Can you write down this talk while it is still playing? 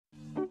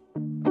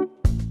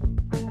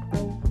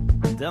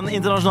Den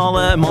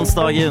internasjonale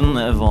mannsdagen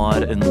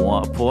var nå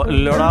på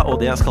lørdag, og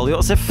det skal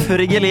jo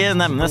selvfølgelig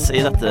nevnes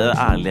i dette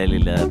ærlige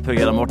lille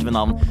programmet vårt ved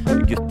navn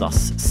Guttas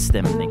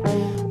stemning.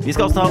 Vi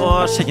skal ta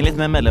og sjekke litt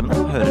med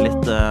medlemmene og høre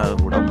litt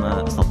hvordan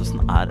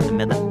statusen er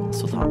med dem,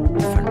 så ta og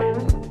følg med.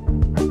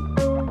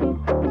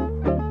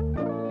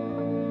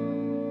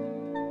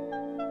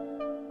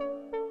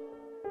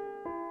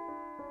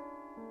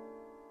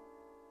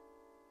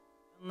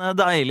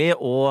 Deilig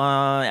og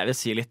jeg vil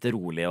si litt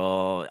rolig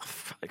og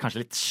kanskje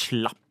litt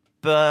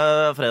slapp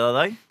fredag i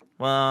dag.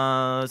 Hva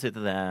sier du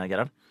til det,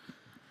 Gerhard?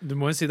 Du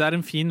må jo si det er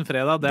en fin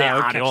fredag. Det er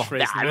jo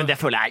catchphrasen. Det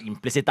føler jeg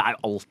implisitt. Det er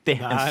jo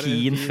alltid en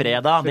fin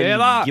fredag. Det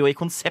ligger jo i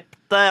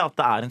konseptet at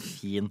det er en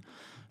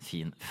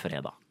fin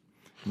fredag.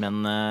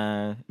 Men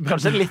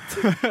kanskje litt.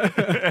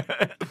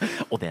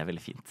 Og det er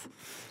veldig fint.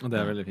 Og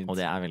det er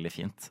veldig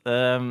fint.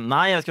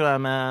 Nei, jeg vet ikke hva det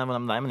er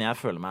med deg, men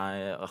jeg føler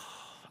meg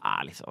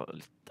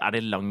er det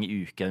lang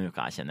uke denne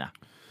uka her, kjenner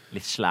jeg.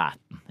 Litt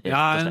sliten.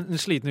 Ja, en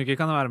sliten uke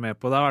kan jeg være med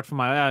på. Det har vært for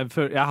meg.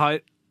 Jeg har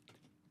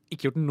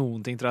ikke gjort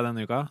noen ting, tror jeg,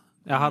 denne uka.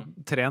 Jeg har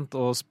trent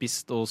og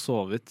spist og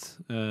sovet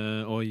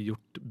og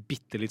gjort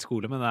bitte litt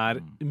skole, men det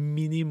er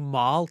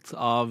minimalt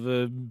av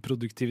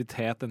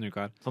produktivitet denne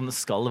uka her. Som det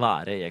skal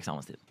være i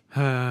eksamenstid.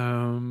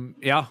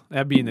 Ja,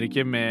 jeg begynner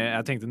ikke med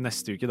jeg tenkte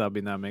neste uke, da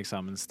begynner jeg med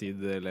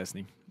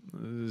eksamenstid-lesning.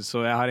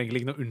 Så jeg har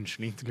egentlig ikke noe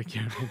unnskyldning til å ikke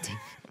gjøre noen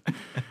ting.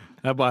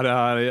 Jeg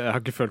har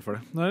ikke følt for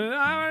det. Det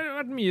har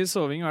vært mye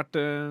soving, vært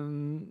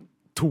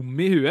tom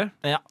i huet.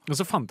 Ja. Og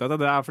så fant jeg at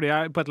det er fordi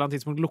jeg på et eller annet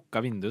tidspunkt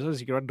lukka vinduet, så det har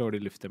sikkert vært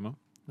dårlig luft hjemme.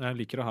 Jeg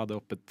liker å ha det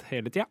oppe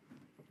hele tida.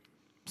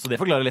 Så det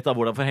forklarer litt av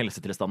hvordan for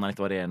helsetilstanden er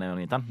litt varierende i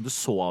vinteren. Du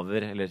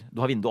sover, eller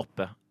du har vinduet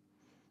oppe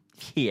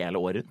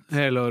hele året rundt.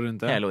 Hele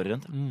året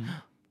rundt.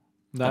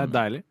 Det er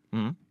deilig.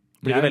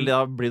 Blir du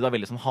da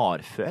veldig sånn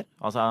hardfør?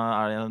 Altså,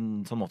 er det en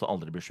sånn måte å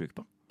aldri bli syk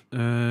på?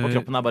 Og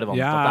kroppen er bare vant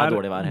til at det er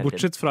dårlig vær hele tiden.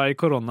 Bortsett fra i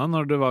korona,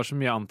 når det var så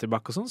mye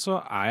antibac og sånn, så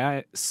er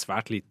jeg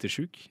svært lite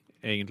syk,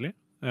 egentlig.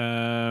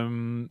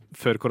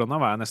 Før korona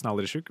var jeg nesten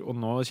aldri syk, og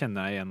nå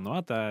kjenner jeg igjen nå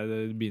at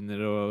jeg begynner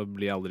å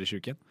bli aldri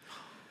syk igjen.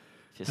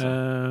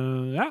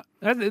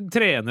 Jeg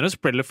trener og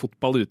spiller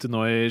fotball ute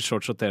nå i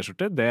shorts og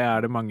t-skjorte. Det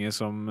er det mange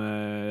som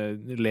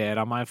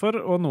ler av meg for,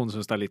 og noen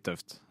synes det er litt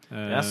tøft.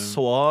 Jeg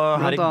så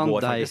her i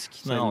går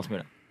faktisk noen annen som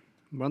gjør det.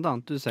 Blant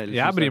annet du selv.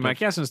 Jeg bryr meg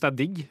ikke, jeg synes det er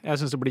digg. Jeg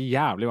synes det blir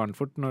jævlig varmt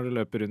fort når du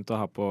løper rundt og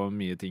har på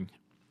mye ting.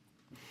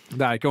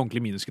 Det er ikke ordentlig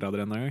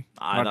minusgrader ennå. Det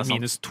har vært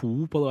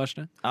 -2 på det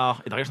verste. Ja,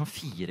 i dag er det sånn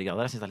 4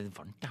 grader. Jeg synes det er litt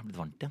varmt. Det har blitt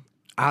varmt igjen.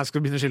 Jeg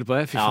skal begynne å skylde på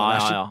det. Fy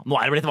faen, ja. Nå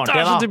er det blitt varmt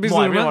igjen,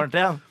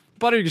 da. Et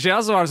par uker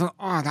siden så var det sånn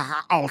det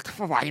er alt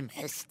for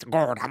varmest.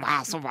 Gårdene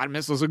er så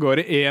varmest. Og så går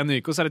det 1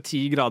 uke, og så er det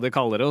 10 grader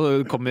kaldere, og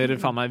det kommer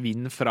faen meg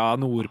vind fra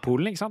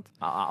Nordpolen, ikke sant?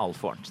 Ja, alt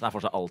for varmt. Det er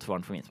fortsatt alt for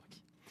varmt for min smak.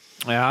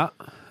 Ja.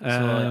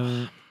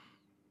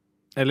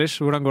 Ellers,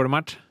 hvordan går det,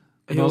 Mert?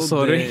 Nå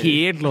så du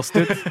helt lost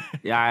ut.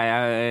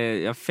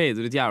 Jeg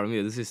fader ut jævlig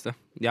mye i det siste.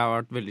 Jeg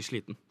har vært veldig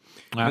sliten.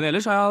 Ja. Men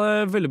ellers er jeg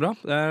det veldig bra.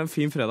 Det er en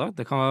fin fredag.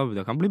 Det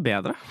kan bli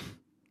bedre.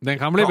 Den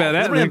kan bli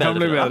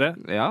bedre.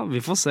 Ja,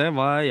 vi får se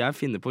hva jeg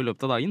finner på i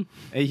løpet av dagen.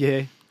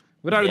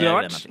 Hvor er det du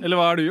har vært? Eller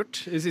hva har du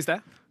gjort i det siste?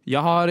 Jeg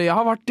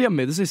har vært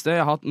hjemme i det siste.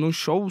 Jeg har hatt noen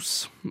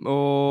shows.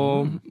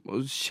 Og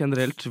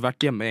generelt vært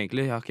hjemme,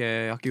 egentlig. Jeg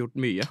har ikke gjort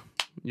mye.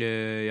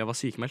 Jeg var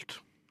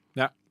sykemeldt.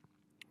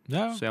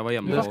 Ja. Så jeg var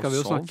hjemme. Det skal vi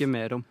jo snakke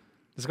mer om.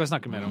 Det skal vi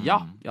snakke mer om.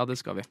 Ja, det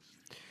skal vi.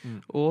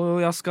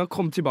 Og jeg skal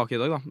komme tilbake i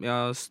dag, da.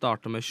 Jeg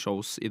starter med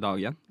shows i dag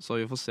igjen, så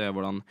vi får se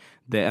hvordan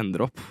det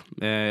ender opp.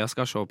 Jeg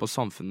skal se på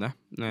Samfunnet,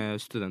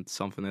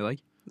 studentsamfunnet i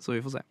dag, så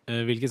vi får se.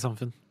 Hvilket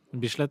samfunn?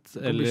 Bislett?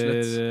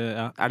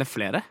 Ja. Er det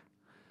flere?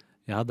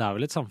 Ja, det er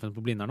vel et samfunn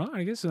på Blindern nå, er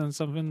det ikke?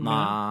 Studentsamfunn?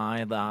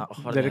 Nei, det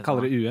er... Dere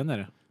kaller det UN,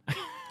 dere.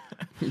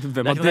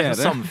 Hvem av dere?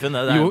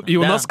 Samfunnet,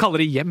 Jonas kaller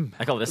det hjem.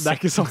 Jeg kaller det er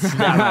ikke sånn.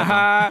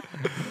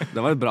 Det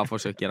var et bra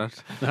forsøk, Gerhard.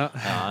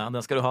 Ja,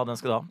 den skal du ha.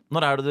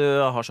 Når er det du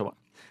har showet?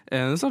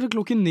 Den starter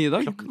 9:00 i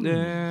dag.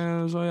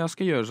 Så jeg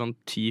skal gjøre sånn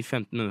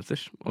 10-15 minutter.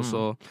 Og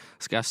så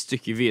skal jeg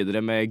stykke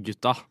videre med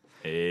Gutta.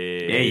 Det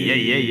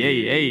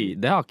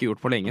har jeg ikke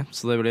gjort på lenge,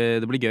 så det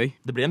blir gøy.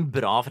 Det blir en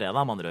bra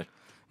fredag, med andre ord.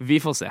 Vi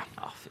får se.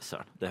 Ja, fy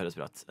søren, det høres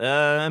bra ut.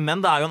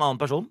 Men det er jo en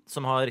annen person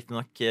som har riktig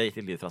nok gitt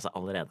litt lyd fra seg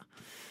allerede.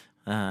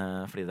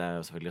 Fordi det er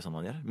jo selvfølgelig sånn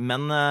man gjør.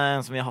 Men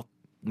som vi har hatt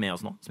med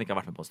oss nå, som ikke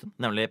har vært med på en stund,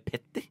 nemlig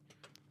Petter.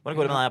 Hvordan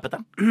går det med deg,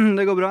 Petter?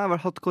 Det går bra. Jeg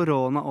har hatt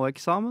korona og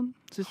eksamen.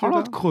 Har du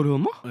hatt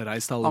korona?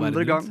 Reist alle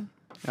andre gang.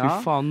 Fy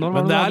faen,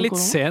 men det er litt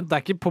sent. Det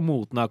er ikke på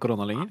moten av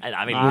korona lenger. Nei, det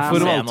er veldig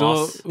sent.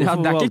 Det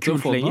er ikke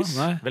kult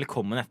lenger.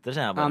 Velkommen etter,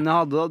 sier jeg bare. Men jeg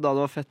hadde det da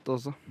det var fett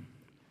også.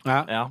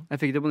 Ja.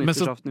 Jeg fikk det på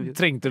nyttårsaften i fjor. Men så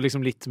trengte du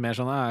liksom litt mer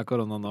sånn,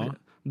 korona nå.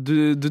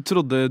 Du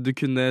trodde du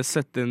kunne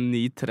sette en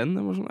ny trend?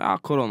 Ja,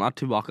 korona er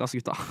tilbake, ass,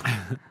 gutta.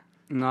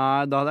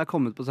 Nei, da hadde jeg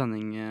kommet på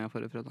sending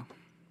forrige fredag.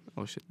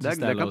 Oh, shit. Det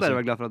kan dere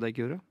være glad for at jeg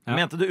ikke gjorde. Ja.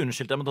 Mente du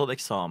unnskyldte deg, men du hadde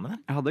eksamen?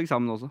 Jeg hadde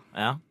eksamen også.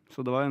 Ja.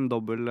 Så det var en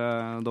dobbel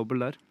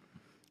der.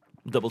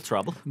 Double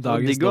trouble. Det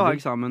var digg å ha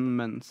eksamen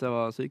mens jeg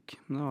var syk.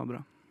 Det var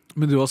bra.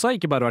 Men du også har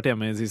ikke bare vært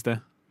hjemme i det siste?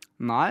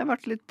 Nei, jeg har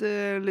vært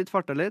litt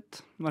farta litt.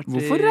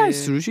 Hvorfor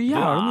reiser du ikke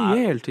jævlig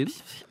mye hele tiden?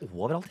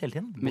 Overalt hele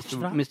tiden.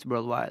 Mr.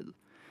 Worldwide.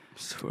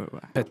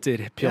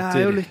 Petter, Jeg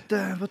er jo Pjotter, litt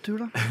på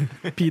tur,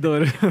 da.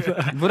 Pidor.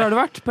 Hvor har du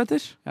vært,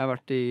 Petter? Jeg har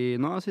vært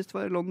sist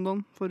var i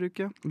London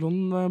forrige uke.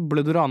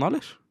 Ble du rana,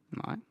 eller?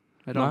 Nei,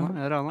 jeg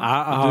rana.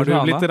 Har du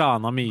blitt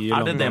rana mye i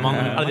Er London?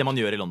 det det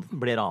man gjør i London?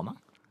 Blir rana?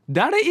 Det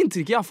er det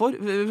inntrykket jeg får.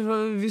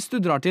 Hvis du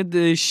drar til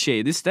et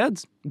shady sted,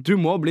 du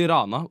må bli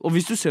rana. Og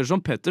hvis du ser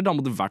som Petter, da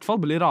må du i hvert fall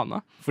bli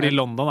rana. Fordi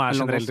London er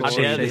generelt London et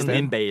Er det shady liksom sted.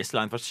 din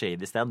baseline for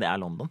shady sted? Det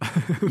er London.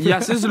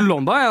 Jeg synes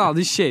London er en av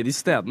de shady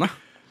stedene.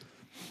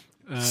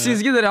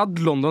 Synes ikke dere at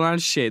London er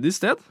en shady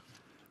sted?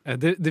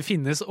 Det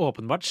finnes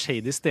åpenbart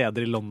shady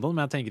steder i London,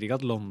 men jeg tenker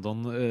ikke at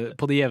London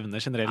på det jevne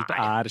generelt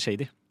er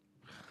shady.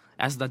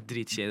 Jeg synes det er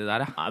dritshady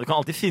der, Nei, du kan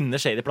alltid finne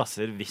shady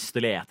plasser hvis du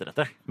leter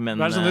etter. Men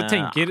Det er sånn du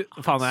tenker,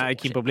 faen jeg er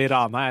keen på å bli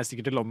rana, jeg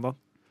stikker til London.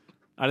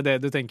 Er det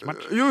det du tenker,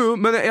 Mert? Jo,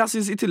 men jeg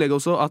synes i tillegg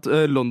også at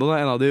London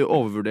er en av de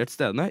overvurderte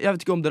stedene. Jeg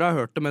vet ikke om dere har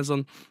hørt det, men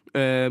sånn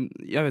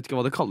jeg vet ikke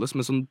hva det kalles,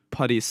 men sånn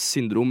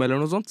Paris-syndrom eller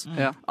noe sånt.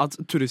 Ja. At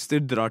turister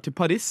drar til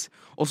Paris,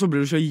 og så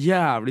blir du så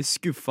jævlig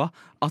skuffa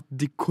at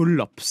de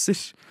kollapser.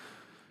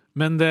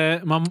 Men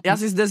Jeg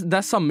synes det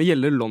samme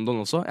gjelder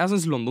London også. Jeg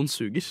synes London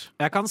suger.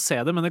 jeg kan se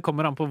det, men det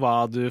kommer an på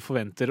hva du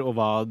forventer, og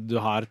hva du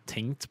har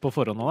tenkt på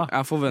forhånd nå, da.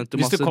 Jeg forventer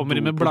Hvis du masse kommer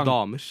inn med dop og blank-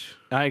 damer.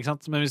 Ja, ikke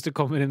sant? Men hvis du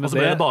kommer inn Og med så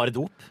blir det det, bare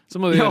dop. så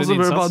må du Ja, gjøre så en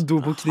blir det bare innsats.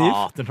 dop og kniv.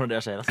 Hater når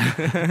det skjer.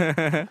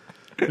 Altså.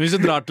 Men hvis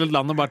du drar til et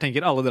land og bare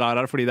tenker alle drar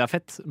her fordi det er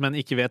fett, men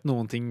ikke vet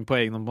noen ting på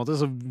egen hånd, på en måte,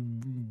 så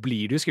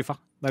blir du skuffa.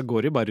 Da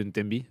går du bare rundt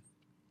i en by.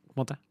 På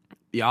en måte.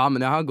 Ja,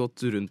 men jeg har gått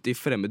rundt i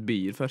fremmed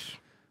byer før.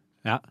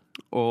 Ja.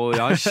 Og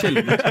jeg har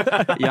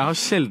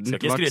sjelden Skal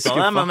ikke vært skryte av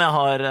det, skuffa. men jeg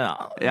har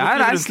Jeg har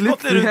reist litt.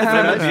 gått rundt i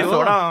fremmede byer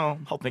før, da.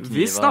 Hatt med kniv.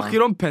 Vi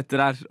snakker om Petter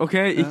her, ok?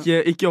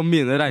 Ikke om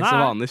mine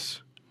reisevaner.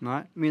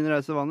 Nei, mine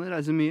reisevaner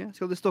reiser mye.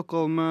 Skal til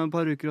Stockholm et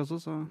par uker også,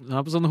 så Du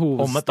er på sånn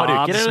Om et par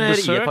uker, eller i et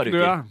hovedstadsbesøk, par du,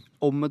 uker? ja.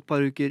 om et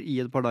par uker i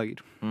et par dager.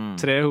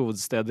 3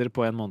 hovedsteder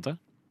på en måned.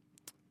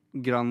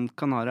 Gran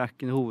Canaria er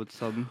ikke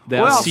hovedstaden. Det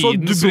Å er ja, så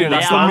Syden, du bryr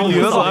deg Sola, så mye,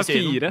 hovedstaden, da. så det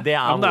er 4. Det er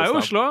Ja, men det er jo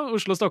hovedstaden.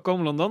 Oslo,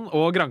 Stockholm, London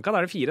og Granca. Da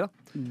er det 4.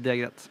 Det er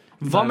greit.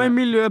 Hva med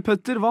miljø,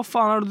 Petter? Hva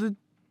faen er det du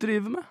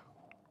driver med?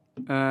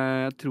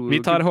 Jeg tror Vi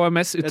tar ikke-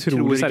 HMS jeg tror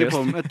utrolig ikke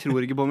seriøst. Jeg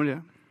tror ikke på miljø.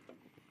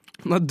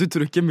 Nei, du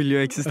tror ikke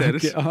miljø eksisterer?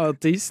 Ok,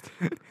 ateist.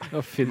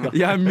 Å, fy da.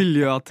 Jeg er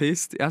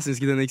miljøateist. Jeg syns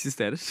ikke den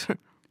eksisterer.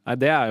 Nei,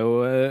 det er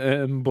jo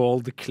en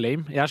bold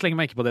claim. Jeg slenger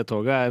meg ikke på det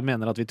toget. Jeg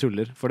mener at vi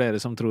tuller. For dere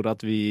som tror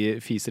at vi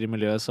fiser i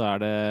miljøet, så er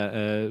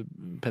det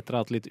Petter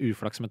har hatt litt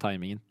uflaks med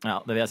timingen. Ja,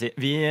 det vil jeg si.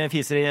 Vi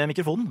fiser i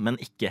mikrofonen, men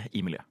ikke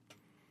i miljøet.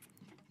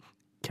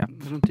 Det er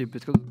sånn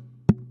typisk at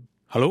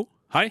Hallo?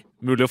 Hei?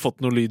 Mulig å ha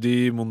fått noe lyd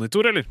i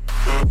monitor, eller?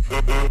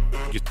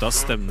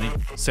 Guttas stemning.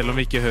 Selv om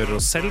vi ikke hører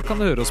oss selv, kan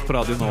du høre oss på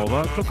Radio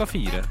Nova klokka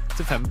 4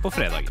 til 5 på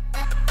fredag.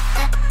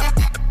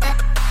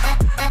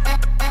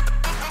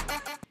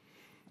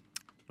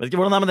 Vet ikke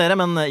hvordan det er med dere,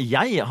 men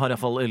jeg har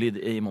iallfall lyd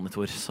i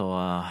monitor, så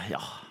ja.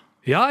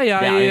 Ja, Det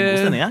er jo god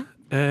stemning her.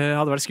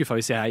 hadde vært skuffa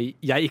hvis jeg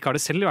ikke har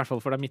det selv, i hvert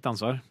fall, for det er mitt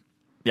ansvar.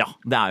 Ja,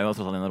 det er jo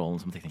tross alt en av rollen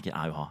som tekniker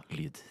er jo å ha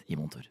lyd i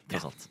monitor,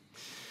 tross alt.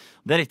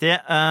 Det er riktig.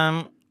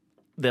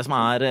 Det som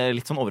er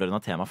litt sånn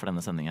overordnet tema for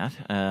denne sendingen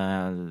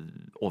her,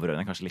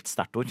 overordnet er kanskje litt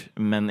sterkt ord,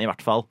 men i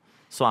hvert fall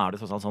så er det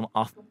tross alt sånn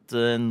at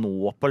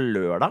nå på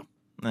lørdag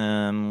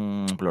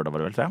var det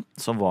vel, tror jeg,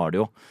 så var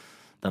det jo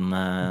den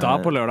Da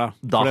på lørdag,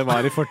 da. for det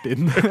var i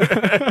fortiden.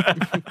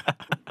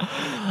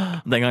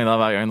 Den gangen da,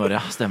 hver gang når,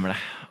 ja, stemmer det.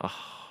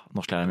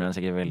 Norsklæreren ble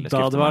sikkert veldig Da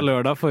skuffet. det var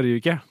lørdag forrige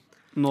uke.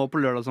 nå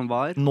på lørdag som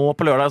var. Nå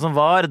på lørdag som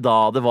var, da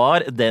det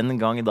var, den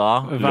gang da,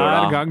 Hver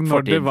lørdag, gang når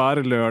fortid. det var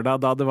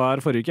lørdag, da det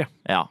var forrige uke.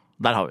 Ja,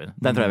 der har vi den.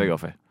 Den tror jeg vi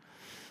går for.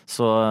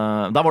 Så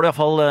da var det i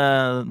hvert fall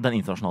den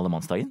internasjonale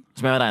mannsdagen,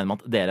 som jeg regner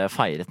med at dere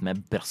feiret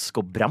med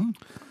brask og bram.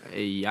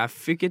 Jeg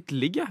fikk et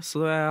ligg, jeg,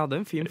 så jeg hadde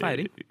en fin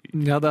feiring.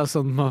 Ja, det er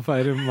sånn man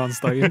feirer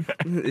mannsdagen.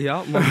 Ja,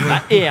 Det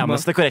er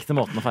eneste korrekte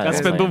måten å feire Jeg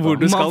er spent på mannsdagen hvor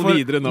du skal Man får-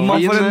 videre nå.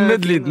 Man får en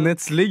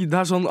medlidenhetsligg. Det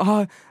er sånn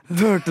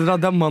hørte dere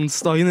at det er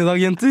mannsdagen i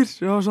dag, jenter?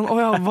 Jeg var sånn,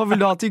 ja, hva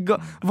vil du ha til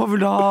Hva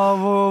vil du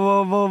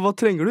ha? Hva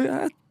trenger du?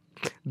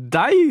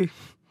 Deg!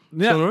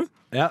 Skjønner du?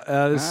 Ja,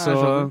 så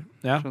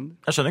ja. Skjønner.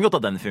 Jeg skjønner godt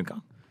at den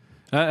funka.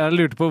 Jeg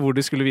lurte på hvor du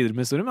skulle videre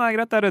med historien, men det er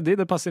greit, det er ryddig,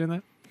 det passer inn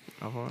det.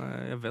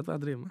 Jeg vet hva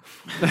jeg driver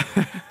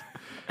med.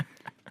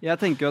 Jeg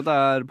tenker jo at det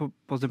er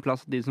på sin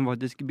plass at de som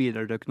faktisk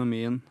bidrar til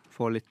økonomien,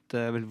 får litt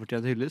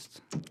velfortjent hyllest.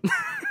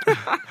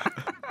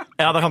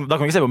 Ja, da kan vi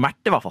ikke se på Mert,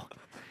 i hvert fall.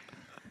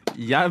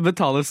 Jeg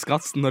betaler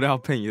skatt når jeg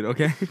har penger,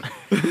 OK?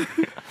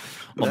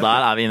 Og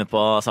der er vi inne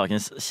på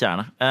sakens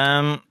kjerne.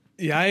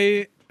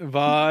 Jeg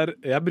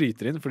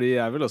bryter inn, fordi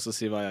jeg vil også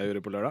si hva jeg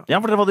gjorde på lørdag. Ja,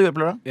 fortell hva du gjør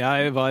på lørdag.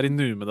 Jeg var i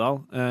Numedal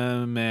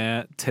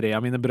med 3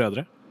 av mine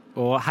brødre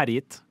og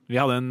herjet. Vi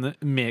hadde en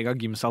mega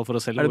gymsal for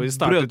oss selv. Er hvor vi det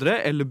startet- brødre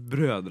eller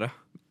brødre?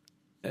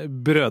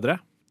 Brødre.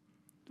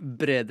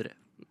 Bredere.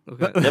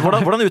 Okay.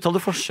 Hvordan uttaler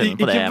du forskjellen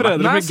på det? Ikke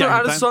brødre Nei, med så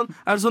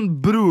er det sånn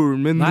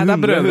broren min Nei, det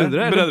er brødre. 100,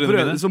 eller Brødrene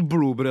brødre, mine. som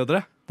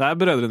blodbrødre? Det er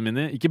brødrene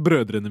mine, ikke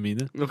brødrene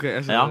mine. Okay,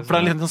 jeg skjønner, Ja, for det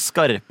er litt sånn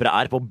skarpere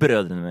R på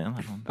brødrene mine.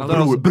 Ja, det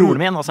er også Broren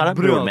min, og så er det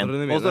broren min.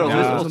 Brødrene mine. Og så er det Ja,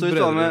 også sånn hvis du var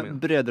brødrene med mine.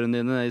 brødrene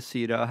dine i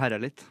Syria og herja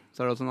litt,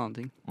 så er det også en annen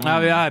ting. Ja,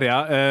 vi er herja.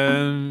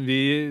 Vi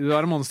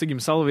var en måned til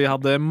gymsal. Vi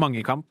hadde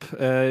mangekamp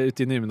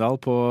ute i Nymedal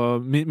på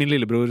min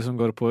lillebror som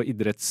går på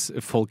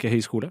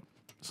idrettsfolkehøyskole.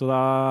 Så da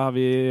har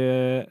vi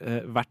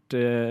vært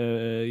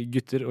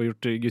gutter og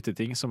gjort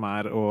gutteting, som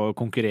er å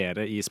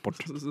konkurrere i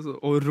sport.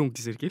 Og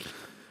runkesirkel.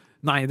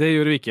 Nei, det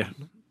gjorde vi ikke.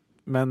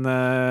 Men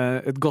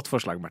et godt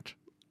forslag, Mert.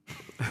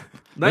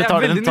 Nei, jeg er tar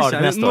det veldig neste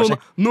år, nysgjerrig.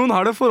 Noen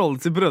har det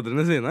forholdet til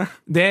brødrene sine.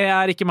 Det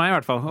er ikke meg, i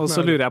hvert fall. Og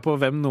så lurer jeg på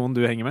hvem noen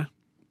du henger med.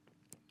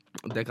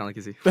 Det kan jeg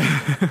ikke si.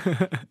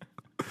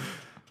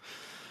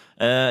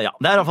 Ja,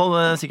 det er i hvert fall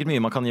sikkert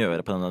mye man kan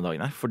gjøre på denne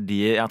dagen her.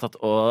 Fordi jeg har tatt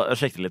og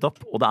sjekket litt opp,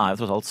 og det er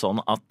jo tross alt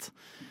sånn at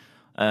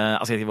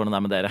jeg skal ikke hvordan det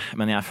er med dere,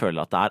 men jeg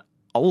føler at det er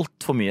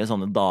altfor mye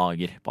sånne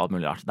dager på alt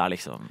mulig rart. Det er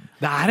liksom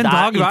Det er en det er dag hver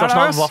dag,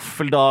 internasjonal ass.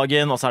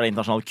 vaffeldagen, og så er det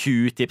internasjonal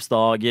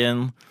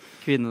q-tipsdagen,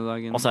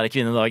 Kvinnedagen. og så er det I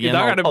kvinnedagen,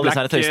 dag er det og alle Black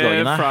disse her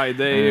tøysedagene.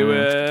 Friday,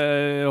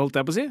 holdt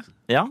jeg på å si.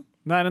 Ja,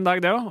 Det er en dag,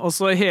 det òg. Og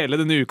så hele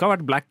denne uka har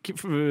vært Black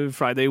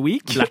Friday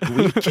Week. Black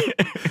Week.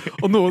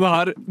 Og noen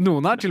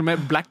har til og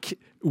med Black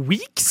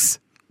Weeks,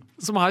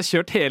 som har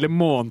kjørt hele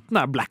måneden,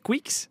 er Black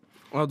Weeks.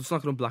 Du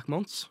snakker om Black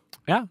Months?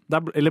 Ja,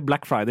 eller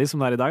Black Friday,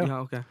 som det er i dag. Da. Ja,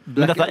 ok.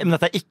 Men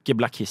dette er ikke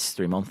Black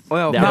History Month.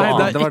 Ja, Det er Nei, noe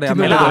det annet. er var det jeg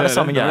ikke noe Eller med er det det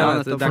samme å greia? gjøre. Ja, det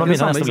er For ikke nå det begynner jeg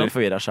samme, nesten å ikke bli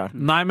forvirret selv.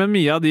 Nei, men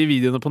mye av de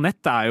videoene på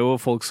nett er jo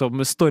folk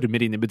som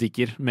stormer inn i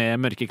butikker med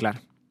mørke klær.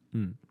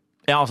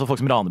 Ja, altså folk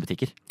som raner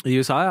butikker. I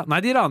USA, ja.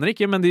 Nei, de raner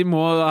ikke, men de må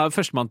ha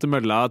førstemann til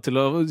mølla til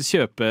å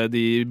kjøpe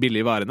de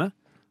billige varene.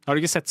 Har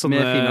du ikke sett sånne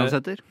Med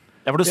finlandshetter.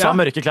 Ja, for du sa Ja.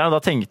 mørke klær, og da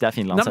tenkte jeg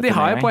Finland. Nei, men de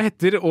har jo på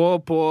hetter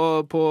og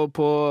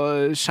på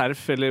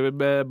skjerf eller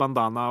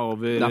bandana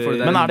over Det er fordi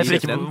det Men er det for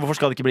Litt ikke, den. hvorfor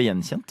skal det ikke bli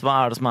gjenkjent? Hva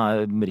er det som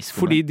er risikoen?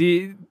 Fordi de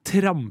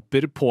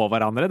tramper på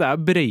hverandre. Det er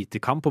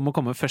brøytekamp om å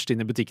komme først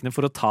inn i butikkene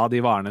for å ta de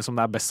varene som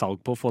det er best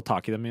salg på, og få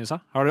tak i dem i USA.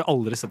 Har du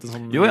aldri sett en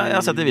sånn? Jo, jeg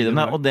har sett de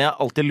videoene, og det jeg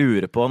alltid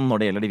lurer på når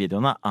det gjelder de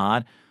videoene,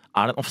 er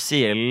det en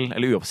offisiell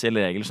eller uoffisiell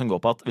regel som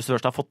går på at hvis du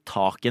først har fått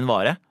tak i en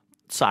vare,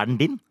 så er den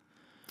din.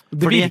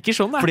 Det virker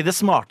sånn, det. Fordi det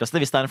smarteste,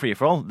 hvis det er en free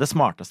for all, det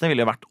smarteste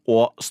ville jo vært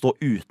å stå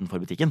utenfor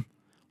butikken.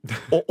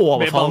 Og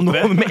overfalle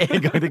Med noen med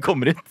en gang de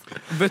kommer ut.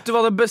 Vet du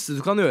hva det beste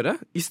du kan gjøre?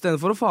 I stedet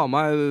for å faen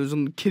meg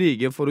sånn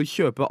krige for å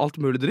kjøpe alt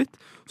mulig dritt,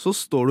 så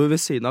står du ved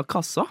siden av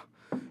kassa.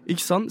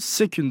 Ikke sant?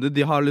 Sekundet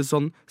de har litt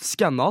sånn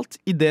skannet alt,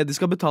 i det de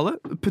skal betale,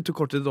 putte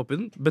kortet ditt oppi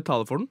den,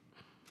 betale for den,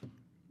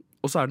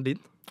 og så er den din.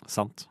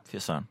 Sant. Fy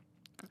søren.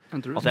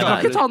 Jeg tror Og det det De er-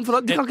 kan ikke ta den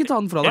fra, de kan ikke ta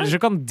den fra Eller deg. så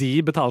kan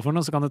de betale for den,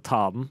 og så kan du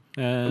ta den.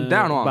 Det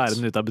er noe annet. Bære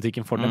den ut av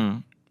butikken for dem.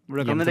 Mm. Hvor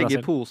du Hjem kan til deg legge i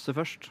selv. pose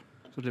først.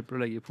 Så slipper du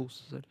å legge i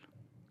pose selv.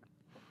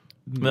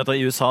 Men vet du,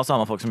 i USA så har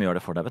man folk som gjør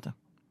det for deg, vet du.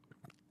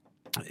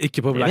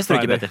 Ikke på Det Black visste du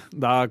ikke, Friday.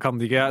 Da kan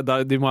de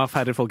ikke de må ha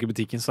færre folk i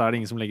butikken, så er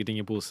det ingen som legger ting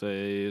i pose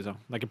i USA.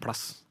 Det er ikke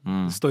plass.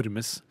 Mm. Det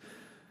stormes.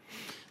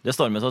 Det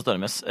stormes og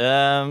stormes.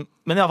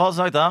 Men i alle fall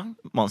sagt da,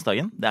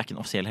 mannsdagen, det er ikke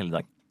en offisiell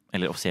helligdag.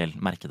 Eller offisiell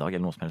merkedag,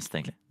 eller noe som helst,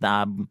 egentlig. Det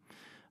er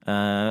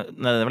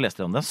når jeg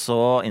leste om det, så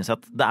innså jeg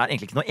at det er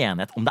egentlig ikke noe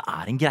enighet om det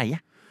er en greie.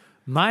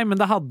 Nei, men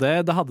det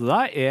hadde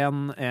da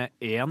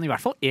i hvert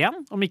fall én,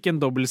 om ikke en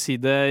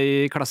dobbeltside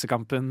i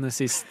Klassekampen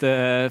sist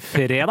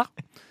fredag.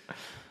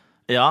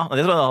 Ja,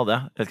 det tror jeg det hadde.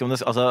 Jeg vet ikke om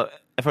det, altså,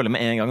 jeg føler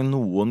med en gang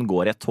noen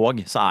går i et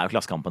tog, så er jo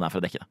Klassekampen der for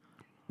å dekke det.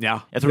 Ja,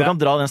 Jeg tror du kan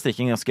dra den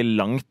strikken ganske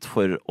langt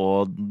for å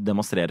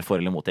demonstrere for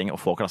eller mot ting og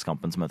få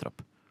Klassekampen som møter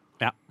opp.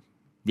 Ja.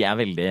 De er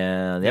veldig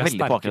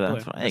sterke på akkurat på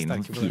det. det. Fra De er egne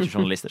sterke på det.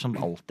 featurejournalister som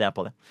alltid er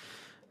på det.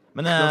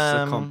 Men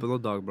Klassekampen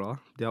og Dagbladet,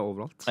 de er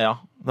overalt. ja,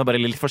 det er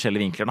bare litt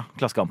forskjellige vinkler, da.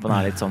 Klassekampen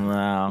er litt sånn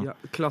Ja,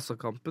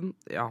 Klassekampen,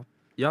 ja.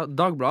 Ja,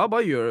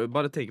 Dagbladet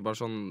bare tenker bare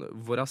sånn,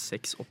 hvor er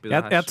sex oppi det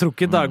Jeg her? tror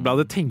ikke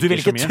Dagbladet Du tenker vil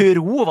så ikke mye.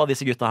 tro hva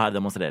disse gutta her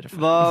demonstrerer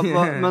for.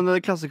 Men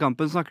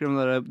Klassekampen snakker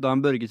om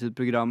Dan Børge sitt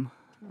program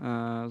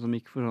som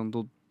gikk for sånn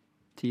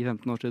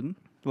 10-15 år siden.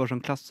 Det var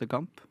sånn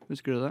klassekamp,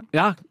 husker du det?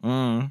 Ja,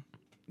 Mm.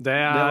 det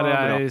var bra.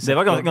 er Det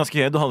var ganske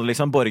gøy. Du hadde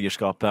liksom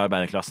borgerskapet,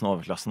 arbeiderklassen og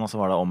overklassen, og så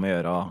var det om å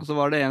gjøre å Og så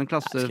var det en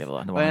klasse Jeg skrev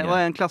det, det var og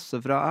mye. en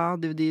klasse fra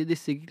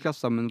disse gikk i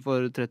klasse sammen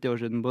for 30 år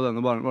siden på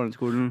denne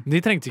barneskolen. De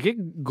trengte ikke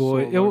gå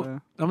Så var Jo,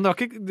 det- ja, men det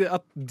var ikke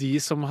at de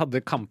som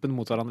hadde kampen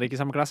mot hverandre, gikk i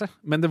samme klasse.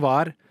 Men det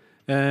var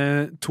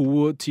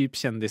to typ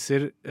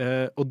kjendiser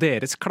og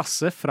deres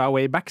klasse fra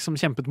way back som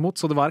kjempet mot.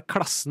 Så det var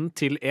klassen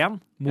til én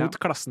mot Ja.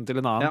 klassen til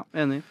en annen. Ja,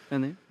 enig.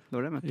 Det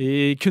var det jeg mente.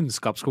 I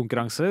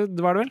kunnskapskonkurranse, det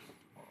var det vel?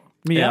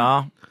 Mye?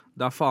 Ja,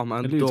 Det er faen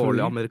meg en Eller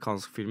dårlig utrolig.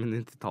 amerikansk film i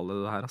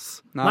 90-tallet, det her,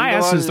 ass. Nei,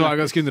 jeg syns det var en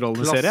ganske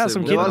underholdende serie jeg,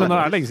 som Klasse- kid, det var men nå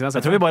er det lenge siden jeg jeg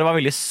har tror vi sett det. bare var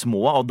veldig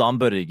små, og Dan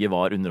Børge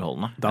var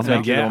underholdende. Dan Jeg tror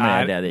ikke Børge det var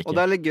mer er- det det Og gikk det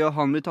i. er litt gøy at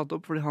han blir tatt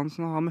opp, fordi han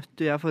møtte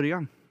jeg forrige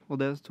gang. Og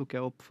det tok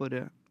jeg opp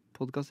forrige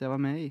podkast jeg var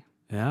med i.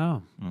 Ja.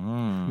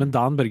 Mm. Men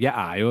Dan Børge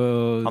er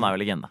jo Han er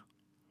jo legende.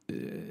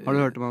 Har du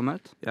hørt om han,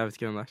 Mert? Jeg vet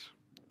ikke hvem det er.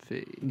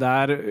 Fy. Det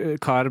er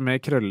kar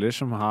med krøller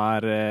som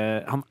har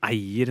Han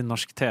eier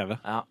norsk TV.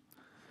 Ja.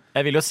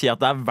 Jeg vil jo si at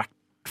det I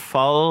hvert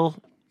fall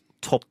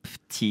topp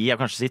 10, jeg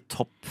vil kanskje si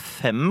topp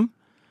 5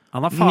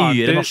 Han har faren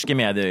nyere til norske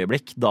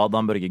medieøyeblikk da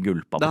Dan Børge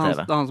gulpa på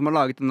TV. Det er han som har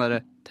laget den derre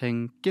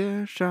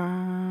Tenker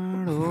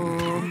sjæl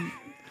og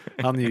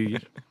Han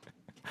ljuger.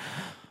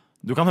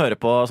 Du kan høre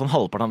på sånn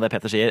halvparten av det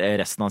Petter sier,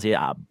 resten han sier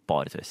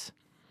bare tøys.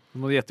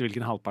 Nå må du gjette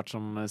hvilken halvpart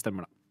som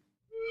stemmer da.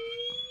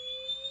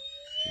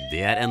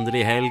 Det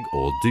endelig helg,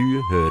 og du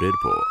hører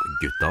på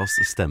Guttas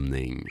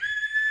stemning.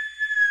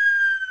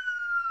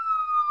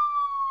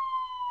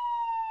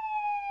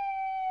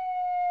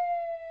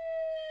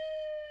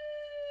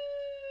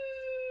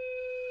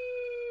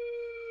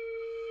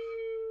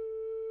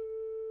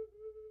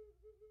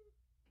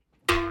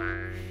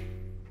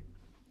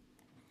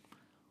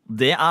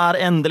 Det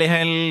endelig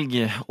helg,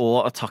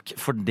 og takk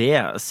for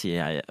det,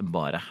 sier jeg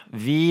bare.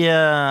 Vi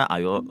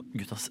jo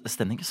Guttas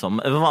stemning som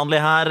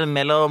vanlig her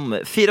mellom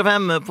 4 og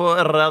 5 på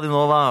Radio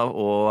Nova,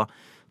 og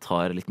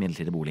tar litt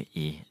midlertidig bolig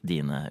I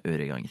dine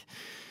øreganger.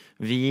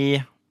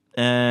 Vi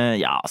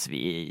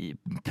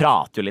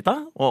prater jo litt da,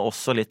 og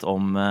også litt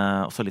om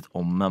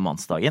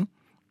mannsdagen.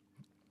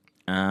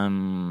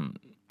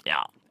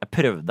 Jeg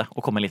prøvde å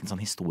komme med en liten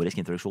sånn historisk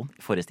introduksjon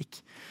I forrige stikk.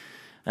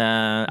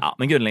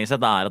 Men grunnleggende sett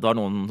at det var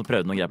noen som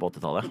prøvde noen greier på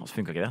 80-tallet, og så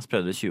funket ikke det. Så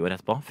prøvde det 20 år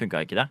etterpå,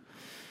 funket ikke det.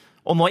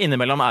 Og nå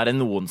innimellom det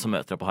noen som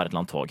møter opp og har et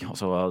eller annet tog, og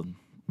så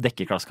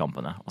dekker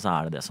klassekampene, og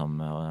så det som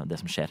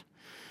skjer.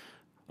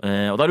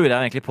 Og da lurer jeg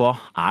egentlig på,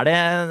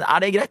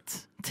 det greit?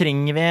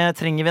 Trenger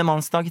vi en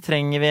mannsdag?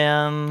 Trenger vi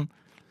en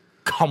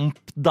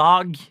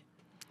kampdag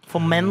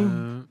for menn?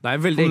 Det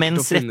veldig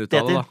enkelt å finne ut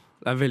av det, da.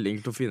 Det veldig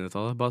enkelt å finne ut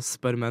av det. Bare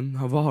spør menn,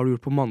 hva har du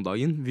gjort på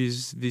mandagen?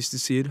 Hvis de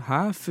sier,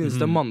 finnes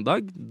det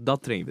mandag? Da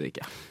trenger vi det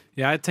ikke.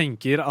 Jeg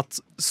tenker at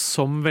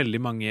som veldig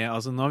mange,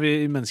 altså nå har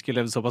vi mennesker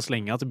levd såpass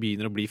lenge at det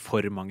begynner å bli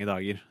for mange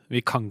dager.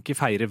 Vi kan ikke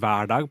feire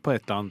hver dag på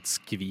et eller annet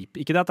skvip.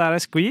 Ikke det at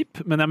det skvip,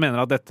 men jeg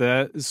mener at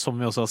dette, som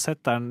vi også har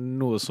sett,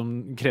 noe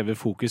som krever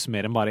fokus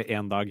mer enn bare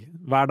en dag.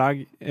 Hver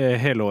dag,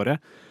 hele året.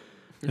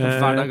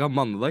 Hver dag av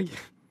mannedag.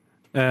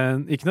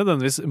 Ikke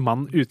nødvendigvis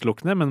mann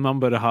utelukkende, men man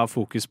bør ha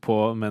fokus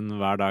på menn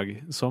hver dag,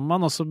 som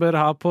man også bør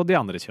ha på de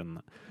andre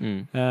kjønnene.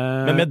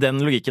 Men med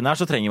den logikken her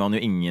så trenger man jo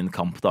ingen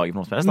kampdager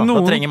på noe som helst.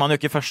 Da trenger man jo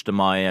ikke 1.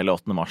 mai eller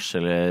 8. mars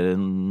eller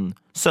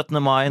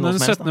 17. mai. Men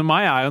 17.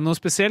 mai jo noe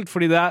spesielt,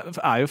 fordi det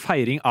jo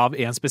feiring av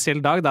en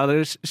spesiell dag der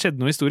det skjedde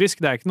noe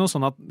historisk. Det ikke noe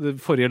sånn at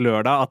forrige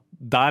lørdag at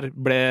der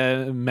ble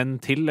menn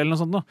til, eller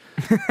noe sånt nå.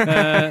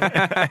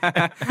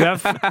 Jeg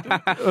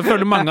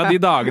føler mange av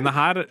de dagene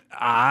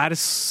her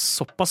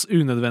såpass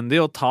unødvendig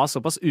og ta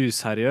såpass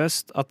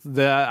useriøst at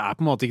det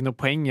på en måte ikke noe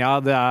poeng.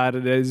 Ja,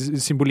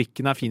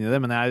 symbolikken fin I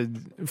det, men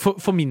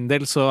for min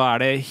del så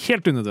det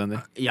helt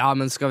unødvendig. Ja,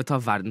 men skal vi ta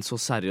verden så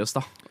seriøst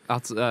da?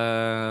 At,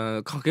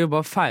 kan ikke vi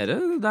bare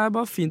feire? Det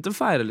bare fint å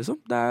feire, liksom.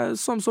 Det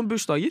sånn som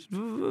bursdager.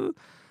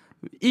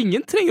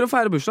 Ingen trenger å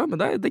feire bursdag,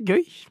 men det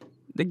gøy.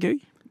 Det gøy.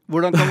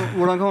 Hvordan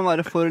kan man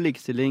være for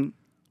likestilling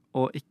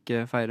og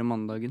ikke feire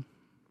mandagen,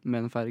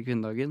 men feire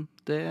kvinnedagen?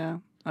 Det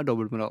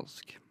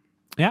dobbeltmoralsk.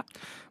 Ja.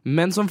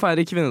 Men som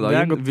feirer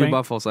kvinnedagen vil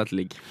bare få seg et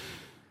ligg.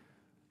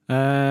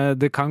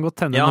 Det kan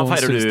godt hende noen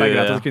synes det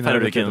greit at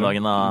feirer du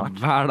kvinnedagen da?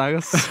 Hver dag,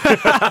 ass.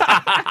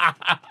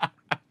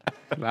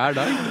 Hver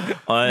dag.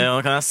 Nå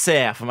kan jeg se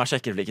for meg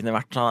sjekkeflikken I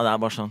hvert. Det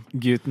bare sånn.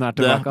 Gutten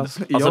tilbake,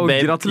 altså.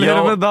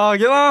 Gratulerer med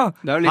dagen, da!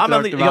 Det jo litt rart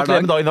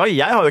gratulerer med dagen da.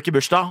 Jeg har jo ikke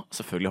bursdag.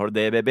 Selvfølgelig har du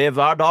det, baby.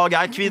 Hver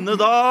dag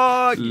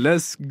kvinnedag!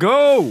 Let's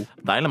go!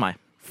 Deg eller meg?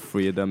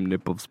 Freedom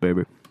nipples,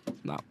 baby.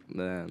 Nei,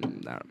 det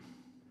det.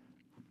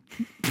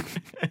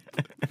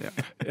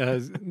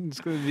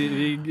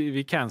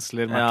 Vi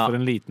canceler Mert for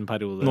en liten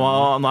periode. Nå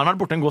han vært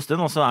borte en god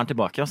stund, og så han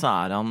tilbake, og så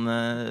han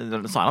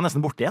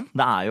nesten borte igjen.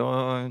 Det jo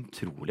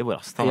utrolig hvor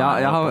raskt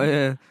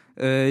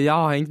jeg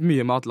har hengt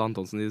mye med Atle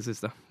Antonsen I det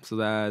siste, så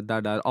det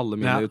der alle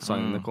mine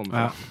utsagnene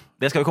kommer fra.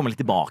 Det skal vi komme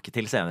litt tilbake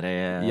til senere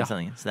I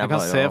sendingen. Så jeg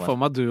kan se for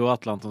meg at du og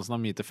Atle Antonsen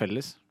har mye til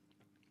felles.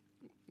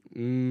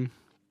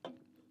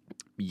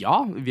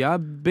 Ja, vi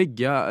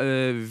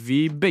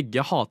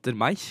begge hater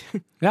meg.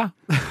 Ja.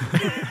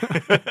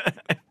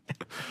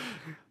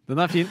 Den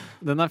fin.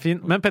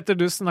 Men Petter,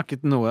 du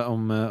snakket noe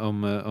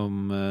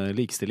om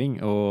likestilling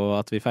og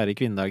at vi feirer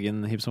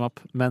kvinnedagen hipp som opp.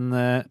 Men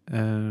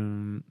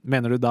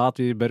mener du da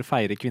at vi bør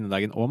feire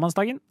kvinnedagen og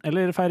mannsdagen,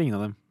 eller feire ingen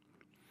av dem?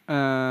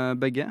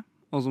 Begge.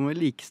 Og så må vi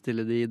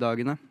likestille de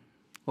dagene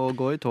og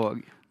gå I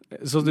tog.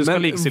 Så du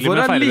skal likestille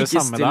med å feire det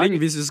samme dag?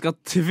 Hvis du skal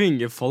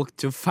tvinge folk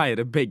til å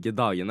feire begge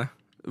dagene?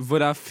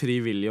 Hvor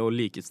frivillig og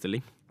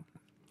likestilling?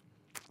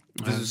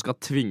 Hvis du skal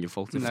tvinge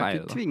folk til å feire det.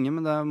 Det ikke tvinge,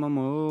 men man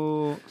må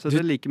jo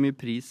sette like mye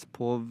pris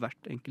på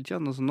hvert enkelt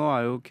kjønn. Altså, nå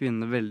jo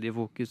kvinner veldig I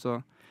fokus,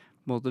 og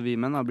vi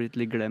menn har blitt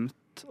litt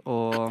glemt.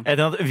 Og jeg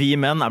tenker at vi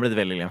menn blitt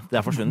veldig glemt.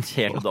 Det forsvunnet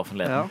helt ut av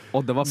offentligheten. Ja.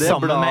 Og det var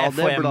sammen med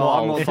FHM og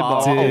Alfa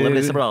og alle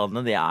disse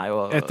bladene. De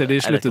jo etter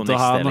de sluttet å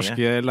ha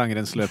norske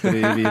langrennsløpere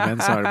I vi menn,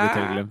 så det blitt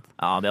helt glemt.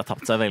 Ja, de har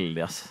tapt seg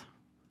veldig, ass.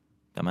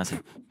 Det må jeg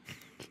si.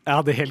 Jeg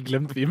hadde helt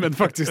glemt vi menn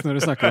faktisk når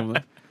du snakker om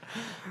det.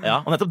 Ja,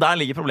 og nettopp der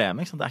ligger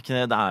problemet. Ikke? Det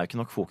jo ikke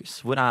nok fokus.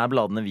 Hvor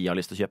bladene vi har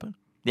lyst til å kjøpe?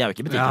 De er jo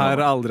ikke i Jeg butikken har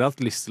nå. aldri hatt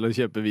lyst til å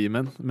kjøpe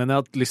vi-menn, men jeg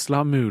har hatt lyst til å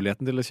ha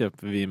muligheten til å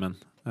kjøpe vi-menn.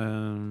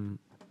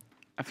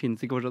 Jeg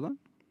finnes ikke fortsatt da.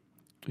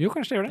 Jo,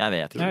 kanskje det gjør det. Jeg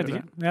vet Jeg ikke. vet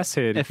ikke. Jeg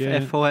ser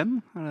ikke FHM?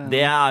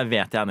 Det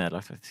vet jeg er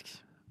nedlagt, faktisk.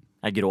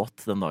 Jeg gråt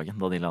den dagen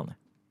da de la ned.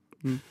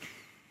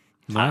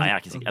 Nei, jeg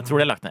er ikke sikker. Jeg tror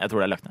det er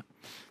lagt ned.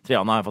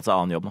 Triana har fått seg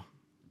annen jobb nå.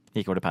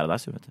 Gikk over til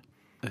Paradise, vet du.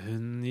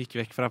 Hun gikk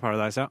vekk fra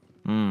Paradise, ja.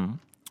 Mm.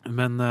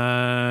 Men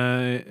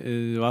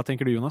hva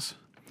tenker du, Jonas?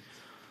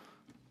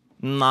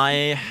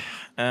 Nei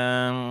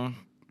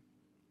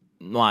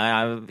nå er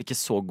jeg ikke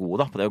så god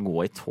da på det å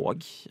gå i tog.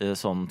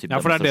 Sånn type Ja,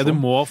 for det er det du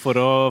må for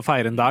å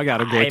feire en dag, er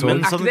å gå i tog. Men,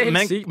 Er ikke det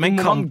helt sykt? Må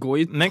man gå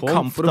i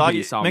tog for å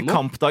bry seg om men noe?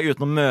 kampdag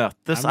uten å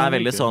møtes Nei, men er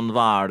veldig ikke. sånn,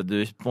 hva er det du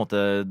på en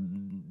måte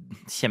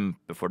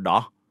kjemper for da?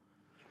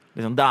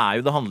 Liksom,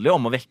 det handler jo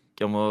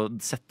om å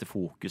sette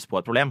fokus på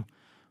et problem.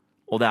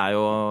 Og det er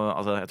jo,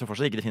 altså, jeg tror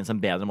fortsatt ikke det finnes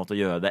en bedre måte å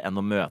gjøre det enn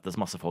å møtes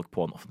masse folk på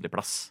en offentlig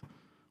plass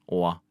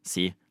og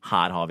si,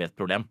 her har vi et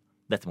problem,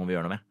 dette må vi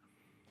gjøre noe med.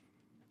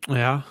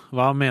 Ja,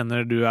 hva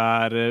mener du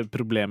er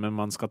problemet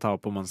man skal ta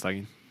opp på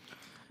mannsdagen?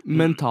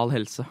 Mental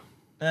helse.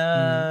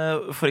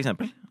 For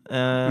eksempel.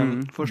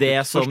 Få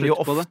Det slutt- få som jo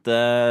slutt på det. ofte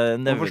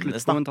Må få slutt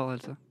nevnes på da. mental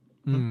helse.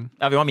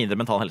 Ja, vi har mindre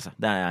mental helse.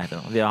 Det er jeg helt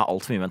enig i. Vi har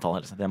altfor mye mental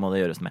helse. Det må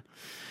det gjøres med.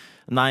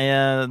 Nei,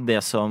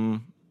 de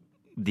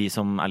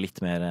som er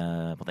litt mer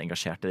på en måte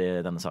engasjert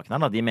i denne saken her,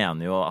 da, de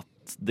mener jo at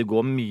det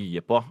går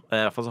mye på, i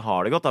hvert fall så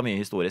har det gått da mye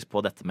historisk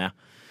på dette med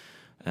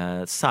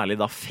særlig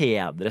da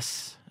fedres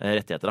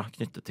rettigheter da,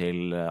 knyttet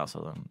til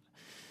Abort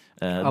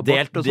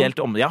og delt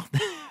om, ja.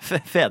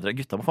 Fedre,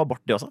 gutta må få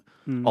abort de også.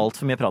 Alt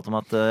for mye prat om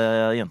at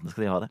jentene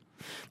skal de ha det.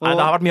 Nei, det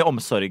har vært mye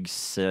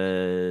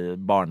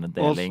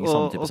barnedeling,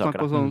 sånne type og saker snakk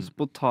da. om sånn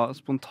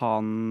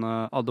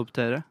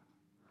spontan-adoptere.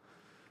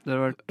 Det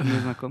har vært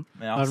mye snakk om.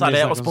 Ja, Det er særlig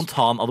mye å snakk om.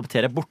 spontan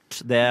adoptere bort,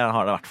 det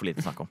har det vært for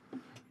lite snakk om.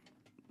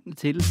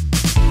 Til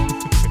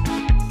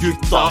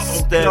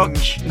Guttas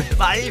stemning.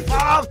 Nei,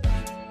 faen!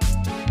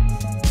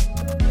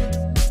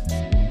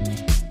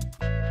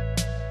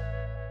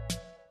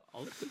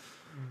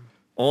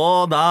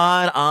 Og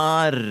der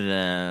er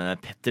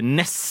Petter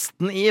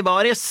nesten i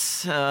baris.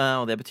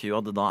 Og det betyr jo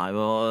at da er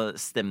jo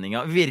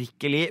stemninga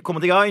virkelig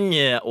kommet i gang.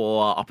 Og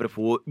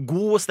apropos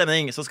god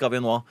stemning, så skal vi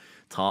nå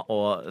ta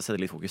og sette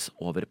litt fokus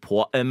over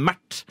på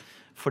Mert.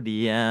 Fordi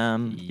Ja.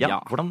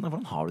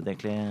 hvordan har du det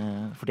egentlig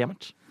for tida,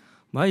 Mert?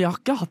 Nei, jeg har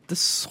ikke hatt det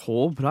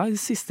så bra i det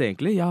siste,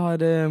 egentlig.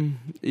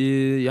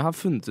 Jeg har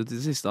funnet ut i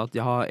det siste at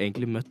jeg har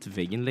egentlig møtt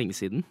veggen lenge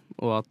siden,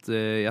 og at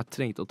jeg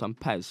trengte å ta en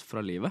pause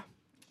fra livet.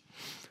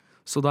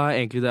 Så det er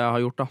egentlig det jeg har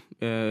gjort, da.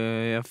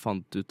 Jeg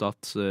fant ut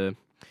at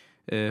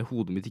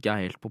hodet mitt ikke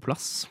er helt på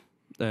plass,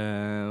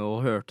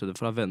 og hørte det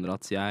fra venner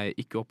at jeg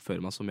ikke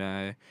oppfører meg som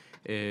jeg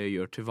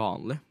gjør til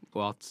vanlig,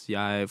 og at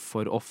jeg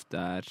for ofte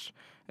er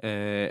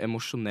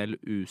emosjonell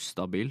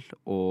ustabil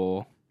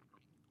og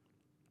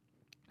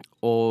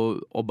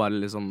bare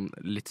liksom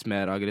litt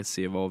mer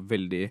aggressiv og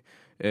veldig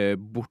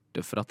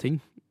borte fra ting.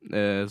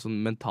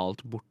 Sånn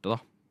mentalt borte, da.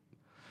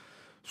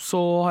 Så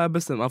har jeg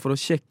bestemt meg for å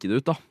sjekke det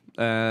ut, da.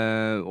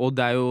 Og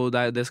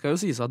det skal jo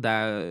sies at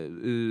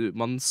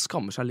man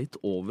skammer seg litt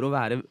over å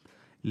være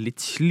litt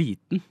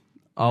sliten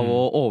av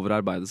å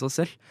overarbeide seg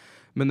selv.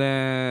 Men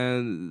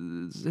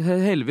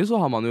heldigvis så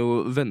har man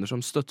jo venner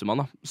som støtter man,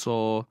 da.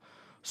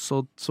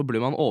 Så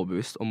blir man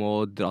overbevist om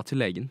å dra til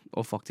legen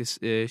og faktisk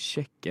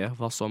sjekke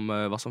hva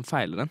som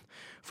feiler en.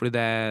 Fordi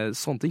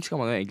sånne ting skal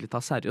man jo egentlig ta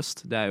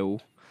seriøst. Det er jo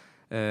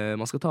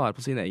man skal ta vare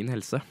på sin egen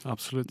helse.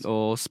 Absolutt.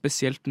 Og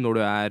spesielt når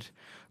det er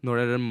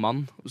en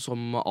mann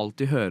som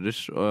alltid hører,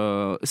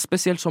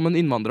 spesielt som en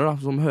innvandrer da,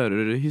 som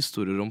hører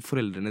historier om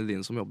foreldrene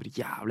dine som jobber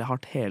jævlig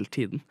hardt hele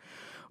tiden.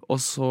 Og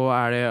så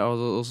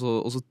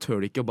tør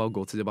de ikke å bare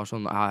gå til det bare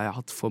sånn, jeg har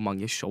hatt for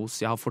mange shows,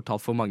 jeg har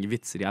fortalt for mange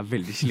vitser, jeg er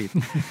veldig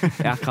sliten.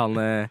 Jeg kan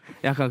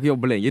ikke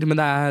jobbe lenger.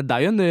 Men det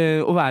er jo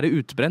å være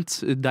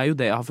utbrent. Det er jo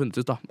det jeg har funnet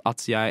ut, da,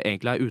 at jeg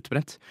egentlig er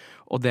utbrent.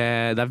 Og det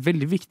er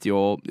veldig viktig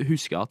å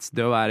huske at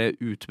det å være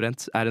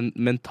utbrent er en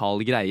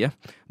mental greie.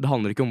 Det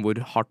handler ikke om hvor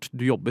hardt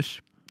du jobber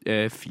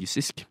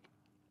fysisk.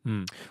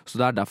 Så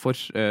det er derfor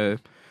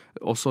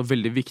også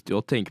veldig viktig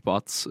å tenke på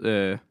at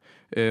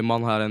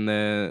man har en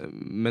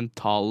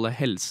mental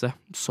helse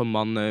som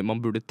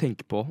man burde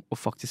tenke på og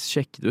faktisk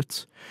sjekke det ut.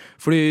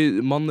 Fordi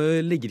man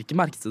legger ikke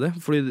merke til det.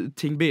 Fordi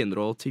ting begynner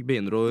å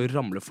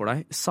ramle for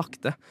deg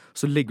sakte,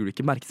 så legger du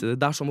ikke merke til det.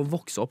 Det er som å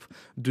vokse opp.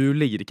 Du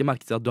legger ikke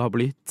merke til at du har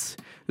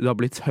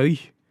blitt høy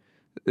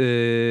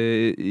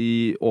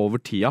over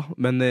tida,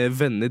 men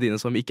vennene dine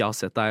som ikke har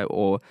sett deg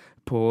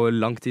på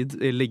lang tid,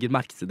 legger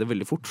merke til det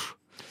veldig fort.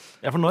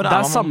 Ja, for når Det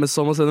er samme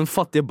som å se den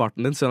fattige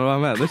barten din, skjønner du hva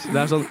jeg mener?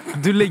 Det er sånn,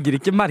 du legger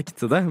ikke merke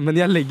til det, men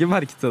jeg legger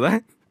merke til det.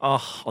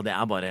 Og det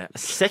er bare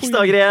 6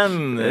 dager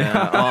igjen!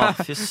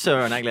 Fy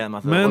søren, jeg gleder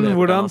meg til Men det.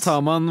 hvordan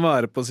tar man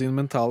vare på sin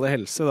mentale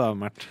helse da,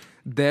 Mert?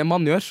 Det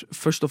man gjør,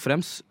 først og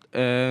fremst,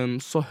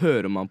 så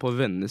hører man på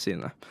vennene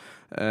sine.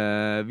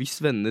 Hvis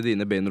vennene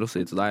dine begynner å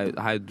si til deg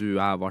hei, du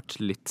har vært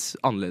litt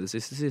annerledes i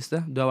det siste,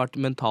 du har vært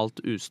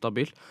mentalt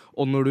ustabil,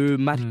 og når du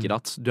merker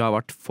at du har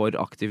vært for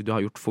aktiv, du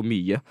har gjort for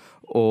mye,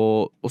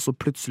 og så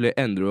plutselig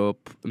ender du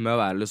opp med å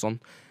være litt sånn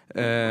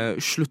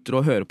slutter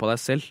å høre på deg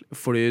selv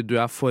fordi du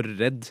er for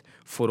redd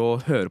for å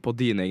høre på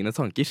dine egne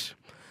tanker,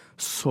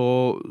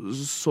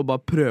 så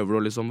bare prøver du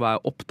å liksom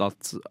være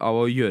opptatt av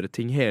å gjøre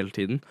ting hele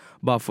tiden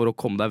bare for å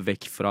komme deg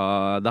vekk fra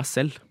deg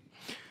selv.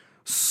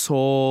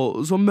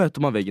 Så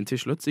møter man veggen til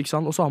slutt, ikke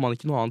sant? Og så har man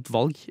ikke noe annet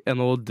valg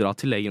enn å dra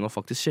til legen og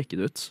faktisk sjekke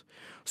det ut.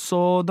 Så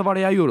det var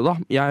det jeg gjorde da.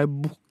 Jeg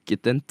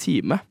booket en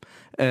time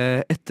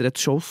etter et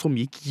show som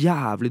gikk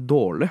jævlig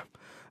dårlig.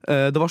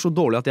 Det var så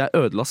dårlig at jeg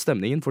ødela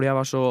stemningen, fordi jeg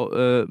var så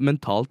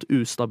mentalt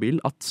ustabil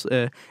at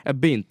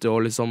jeg begynte å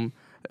liksom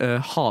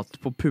hate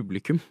på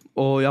publikum,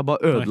 og jeg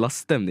bare ødela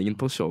stemningen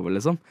på showet,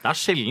 liksom. Det er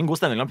sjelden god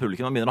stemning blant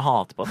publikum man begynner å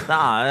hate på. Det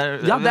er,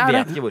 ja, det er jeg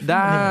vet ikke hvorfor.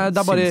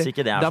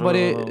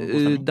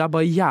 Det er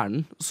bare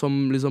hjernen som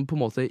liksom på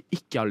en måte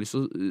ikke har lyst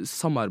til å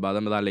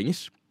samarbeide med deg lenger.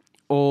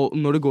 Og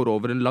når det går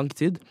over en lang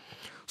tid,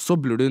 så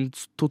blir du en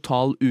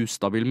total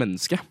ustabil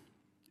menneske.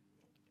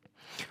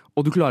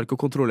 Og du klarer ikke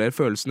å kontrollere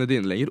følelsene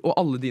dine lenger, og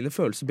alle dine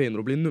følelser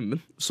begynner å bli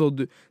nummen. Så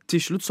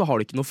til slutt så har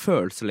du ikke noe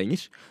følelse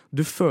lenger.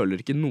 Du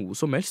føler ikke noe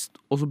som helst,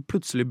 og så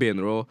plutselig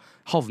begynner du å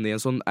havne i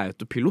en sånn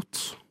autopilot.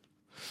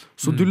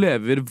 Så du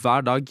lever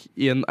hver dag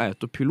i en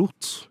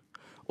autopilot.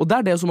 Og det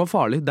er det som er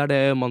farlig. Det er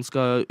det man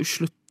skal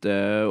slutte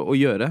å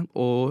gjøre,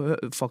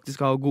 og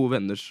faktisk ha gode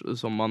venner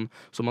som man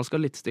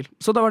skal lytte til.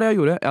 Så det var det jeg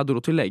gjorde. Jeg dro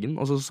til legen,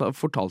 og så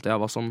fortalte jeg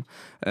hva som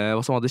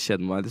hadde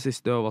skjedd med meg i det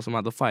siste, og hva som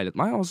hadde feilet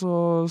meg, og så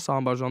sa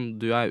han bare sånn,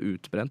 du er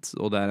utbrent,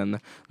 og det er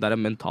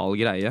en mental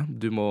greie.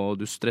 Du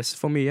stresser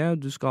for mye,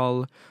 du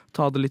skal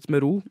ta det litt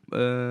med ro,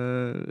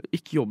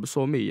 ikke jobbe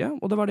så mye,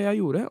 og det var det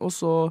jeg gjorde. Og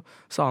så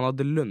sa han at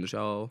det lønner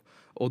seg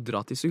å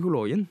dra til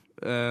psykologen.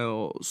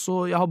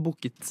 Så jeg har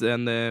booket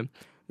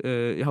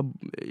jeg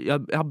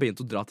har begynt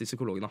å dra til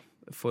psykologen da,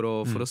 for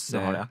å se,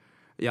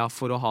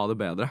 for å ha det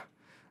bedre.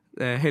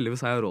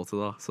 Heldigvis har jeg råd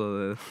til det, så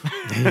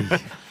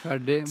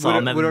Ferdig. Sa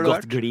han med Hvor har du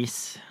godt vært?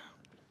 glis.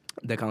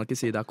 det kan jeg ikke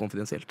si, det er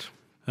konfidensielt.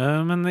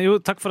 Men jo,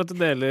 takk for at du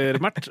deler,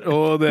 Mert,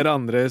 og dere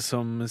andre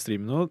som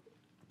streamer nå.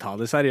 Ta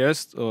det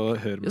seriøst og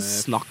hør med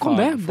Snakk om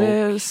det,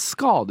 det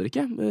skader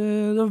ikke.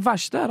 Det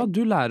verste er at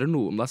du lærer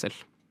noe om deg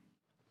selv.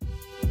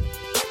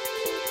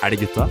 Er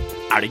det gutta?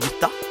 Er det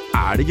gutta?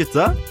 Er det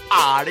gutta?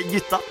 Er det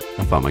gutta?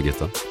 Ja, faen meg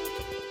gutta.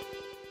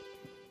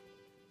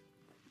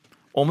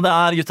 Om det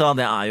er gutta,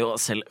 det er jo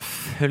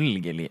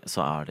selvfølgelig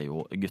så er det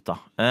jo gutta.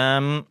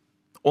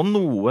 Og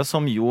noe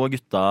som jo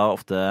gutta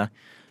ofte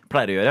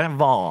pleier å gjøre,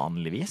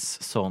 vanligvis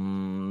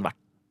sånn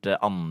hvert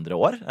andre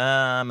år,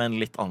 men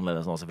litt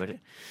annerledes nå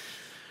selvfølgelig.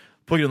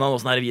 På grunn av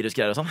noe sånne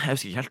virusgreier og sånn, jeg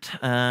husker ikke helt.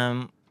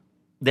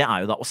 Det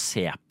er jo da å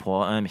se på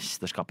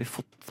mesterskap i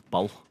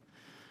fotball.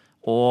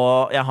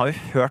 Og jeg har jo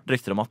hørt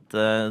rykter om at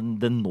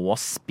det nå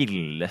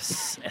spilles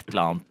et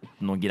eller annet,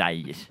 noe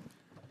greier.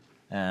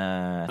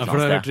 Ja, for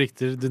du har hørt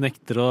rykter. Du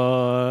nekter å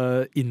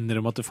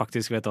innrømme at du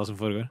faktisk vet hva som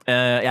foregår.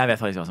 Jeg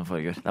vet faktisk hva som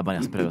foregår. Det er bare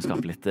jeg som prøver å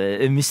skape litt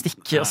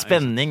mystikk og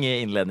spenning i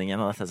innledningen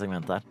av dette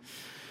segmentet her.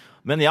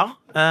 Men ja,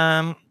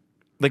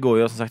 det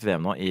går jo som sagt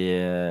VM nå i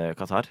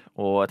Qatar,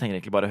 og jeg tenker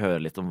egentlig bare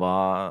høre litt om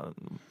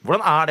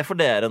hvordan er det for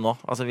dere nå?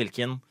 Altså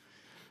hvilken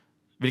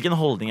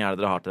holdning er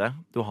det dere har til det?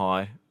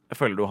 Jeg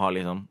føler du har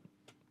liksom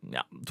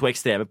to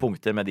ekstreme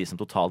punkter med de som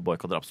totalt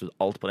boykotter absolutt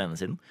alt på den ene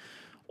siden,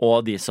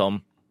 og de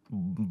som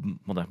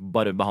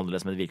bare behandler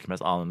det som et hvilket som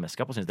helst annet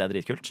mesterskap og synes det er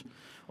dritkult.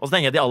 Og så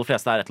tenker jeg at de aller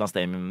fleste er et eller annet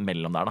sted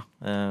mellom der da.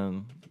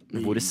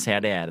 Hvor ser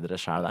dere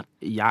selv der?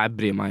 Jeg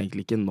bryr meg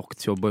egentlig ikke nok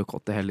til å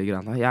boykotte hele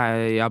greiene.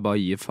 Jeg bare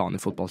gir faen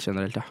i fotball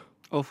generelt,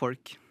 Og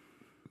folk.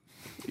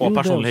 Og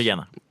personlig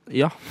hygiene.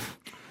 Ja.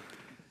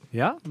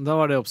 Ja, da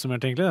var det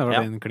oppsummert egentlig. Det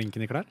var den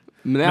klinken i klær.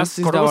 Men jeg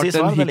synes det har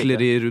vært en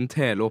hykleri rundt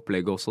hele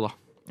opplegget også da.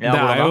 Ja,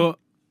 det er jo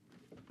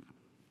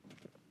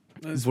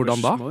Hvordan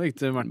da? Spørsmålet gikk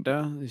til Mert,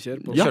 kjør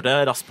på. Kjørte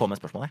raskt på med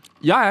spørsmålet.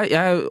 Ja,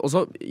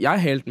 jeg er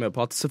helt med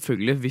på at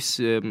selvfølgelig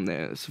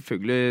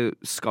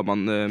skal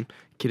man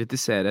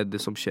kritisere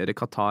det som skjer i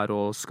Qatar,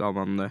 og skal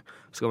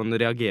man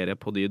reagere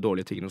på de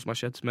dårlige tingene som har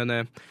skjedd. Men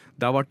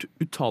det har vært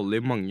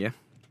utallige mange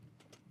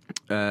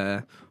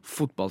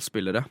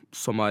fotballspillere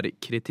som har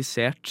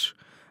kritisert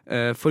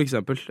for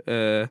eksempel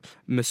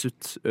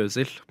Mesut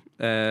Özil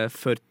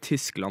før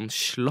Tyskland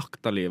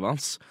slakta livet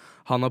hans.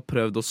 Han har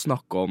prøvd å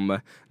snakke om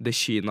det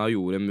Kina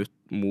gjorde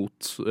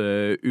mot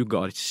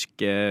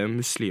ugarske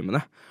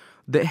muslimene.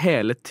 Det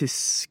hele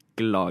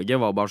tyske laget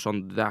var bare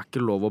sånn, det er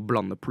ikke lov å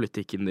blande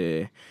politikk inn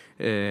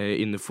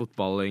i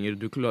fotball lenger.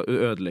 Du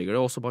ødelegger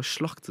det, og så bare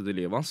slakte det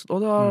livet hans.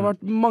 Og det har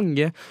vært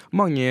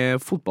mange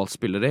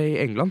fotballspillere i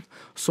England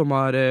som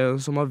har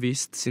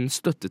vist sin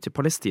støtte til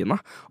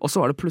Palestina. Og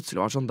så var det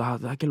plutselig sånn, det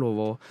er ikke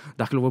lov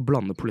å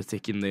blande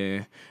politikk inn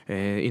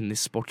i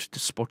sport.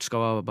 Sport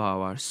skal bare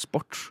være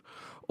sport.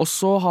 Og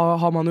så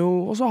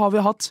har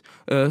vi hatt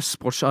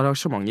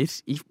sportsarrangementer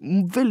i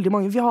veldig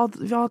mange. Vi har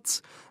hatt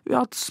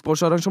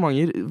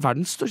sportsarrangementer,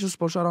 verdens største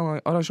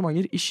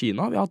sportsarrangementer i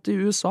Kina. Vi har hatt det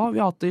i USA,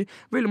 vi har hatt det i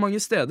veldig mange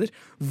steder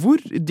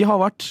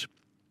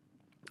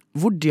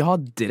hvor de har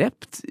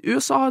drept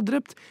USA har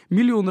drept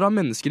millioner av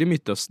mennesker i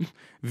Midtøsten.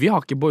 Vi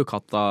har ikke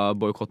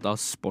boykottet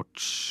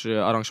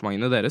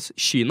sportsarrangementene deres.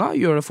 Kina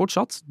gjør det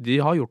fortsatt. De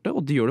har gjort det,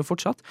 og de gjør det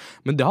fortsatt.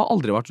 Men det har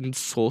aldri vært en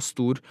så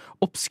stor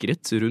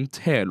oppskritt rundt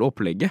hele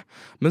opplegget.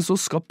 Men så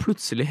skal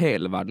plutselig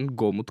hele verden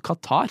gå mot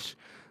Qatar,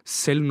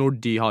 selv når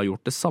de har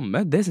gjort det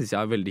samme. Det synes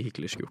jeg er veldig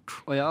hyklersk gjort.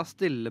 Og jeg har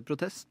stille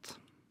protest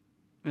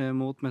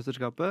mot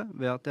mesterskapet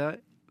ved at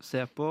jeg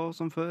ser på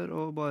som før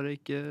og bare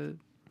ikke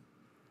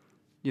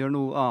gjør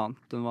noe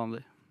annet enn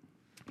vanlig.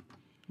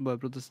 Bare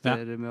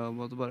protesterer med å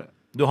måtte bare...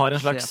 Du har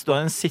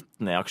en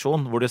sittende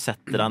aksjon hvor du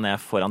setter deg ned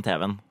foran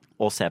TV-en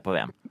og ser på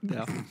VM.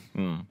 Ja.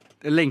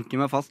 Jeg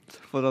lenker meg fast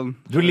foran...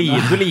 Du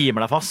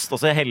limer deg fast, og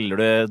så heller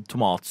du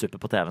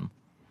tomatsuppe på TV-en.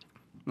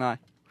 Nei,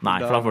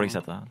 for da får du ikke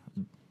sett det.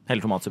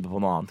 Heller tomatsuppe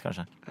på noe annet,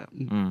 kanskje. Ja.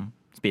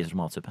 Spiser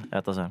tomatsuppe. Jeg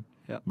vet da søren.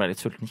 Ja. Ble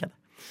litt sulten, kjent.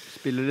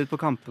 Spiller litt på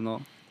kampene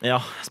og...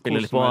 Ja,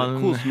 spiller litt på...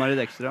 Koser meg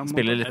litt ekstra.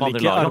 Spiller litt på Jeg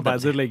andre liker lag.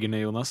 arbeidet du legger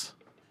ned, Jonas.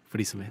 For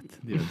de som vet.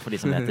 For de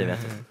som vet, de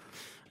vet.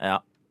 Ja.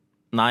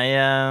 Nei,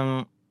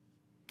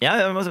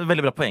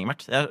 veldig bra poeng,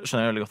 Mert. Jeg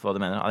skjønner veldig godt hva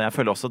du mener. Jeg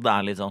føler også det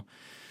er litt sånn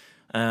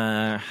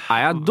Er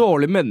jeg et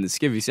dårlig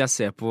menneske hvis jeg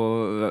ser på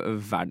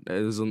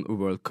sånn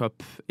World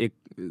Cup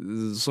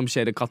som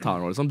skjer i Qatar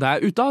nå, liksom? Det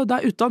er ute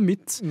av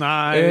mitt styrke.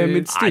 Nei,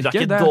 du er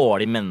ikke et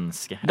dårlig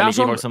menneske. Jeg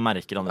liker folk som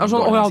merker andre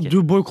sånn, dårlige mennesker.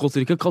 Du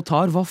boykotter ikke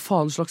Qatar, hva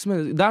faen slags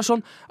menneske? Det er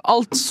sånn,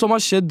 alt som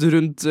har skjedd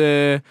rundt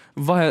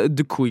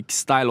The Quick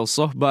Style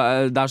også.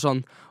 Det er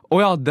sånn,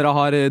 dere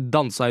har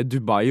danset i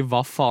Dubai,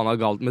 hva faen er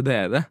galt med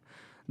dere?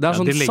 Det er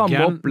sånn samme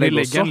opplegg også. De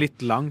legger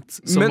litt langt,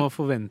 som å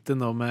forvente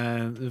nå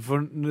med...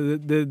 For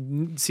det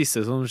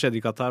siste som skjedde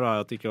i Qatar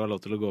var at det ikke var lov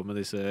til å gå med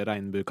disse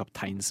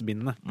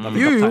regnbuekapteinsbindene.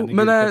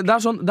 Men det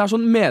er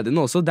sånn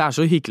mediene også, det er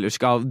så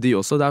hyklersk av de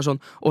også. Det er sånn,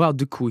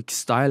 The Quick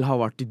Style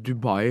har vært i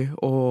Dubai,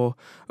 og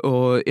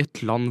et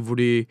land hvor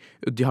de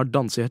har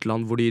danset i et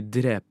land hvor de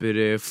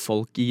dreper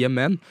folk i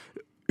Yemen,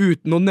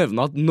 uten å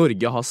nevne at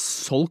Norge har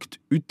solgt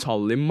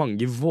utallig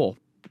mange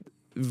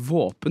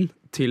våpen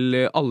til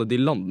alle de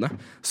landene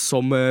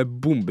som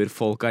bomber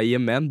folka i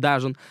Yemen. Det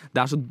er sånn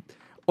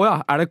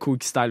er det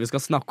Quick Style vi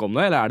skal snakke om nå,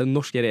 eller er det den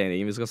norske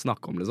regjeringen vi skal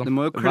snakke om, liksom? Det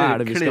må jo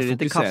klirre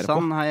litt i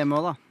kassan her hjemme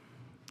også, da.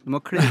 Du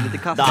må klirre litt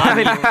i kassan.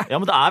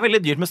 Men det er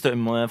veldig dyrt med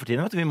strøm for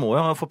tiden, vet du. Vi må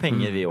jo få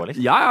penger, vi også,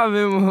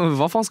 liksom.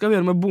 Hva faen skal vi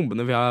gjøre med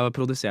bombene vi har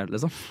produsert,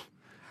 liksom?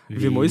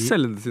 Vi må jo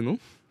selge det til noen.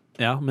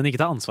 Ja, men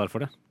ikke ta ansvar for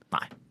det.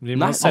 Nei. Vi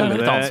må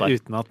selge det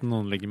uten at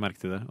noen legger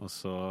merke til det, og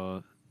så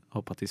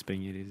håper at de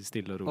springer i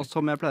stille og ro. Og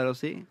som jeg pleier å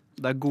si,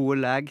 det er gode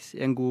lags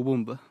i en god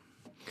bombe.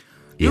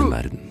 I en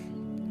verden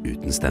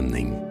uten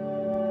stemning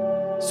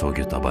så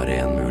gutta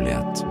bare en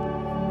mulighet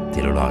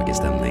til å lage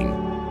stemning.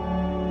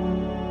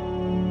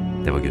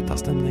 Det var Guttas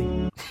stemning.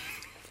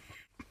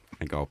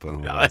 Jeg ga opp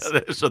den. Ja,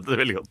 det skjønte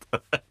du veldig godt.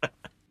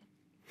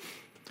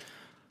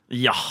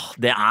 Ja,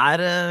 det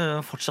er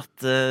fortsatt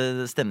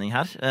stemning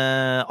her.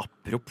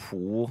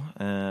 Apropos,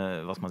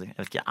 hva skal man si? Jeg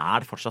vet ikke,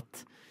 er det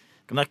fortsatt...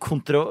 Det er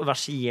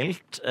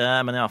kontroversielt,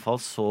 men i hvert fall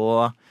så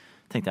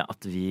tenkte jeg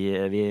at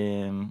vi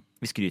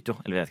skryter jo,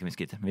 eller jeg vet ikke om vi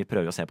skryter, men vi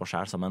prøver å se på oss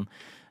selv som en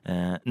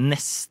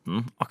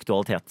nesten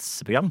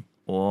aktualitetsprogram.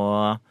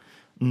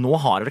 Og nå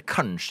har det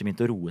kanskje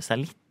begynt å roe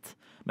seg litt.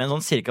 Men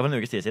sånn cirka for en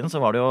ukes tid siden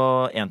så var det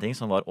jo en ting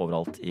som var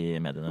overalt i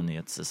mediene,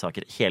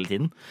 nyhetssaker hele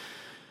tiden.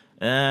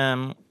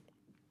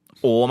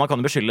 Og man kan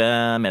jo beskylde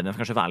mediene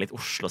for kanskje å være litt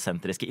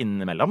Oslo-sentriske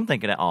innimellom.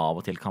 Tenker det av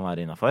og til kan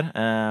være innenfor.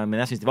 Men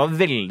jeg synes de var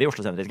veldig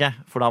Oslo-sentriske.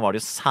 For da var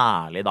det jo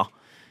særlig da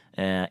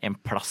en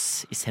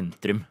plass i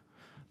sentrum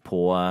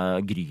på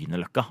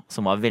Grünerløkka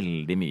som var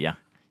veldig mye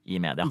i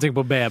media. Du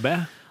tenker på BB?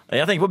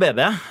 Jeg tenker på BB,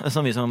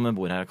 som vi som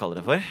bor her kaller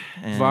det for.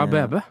 Hva er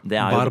BB? Det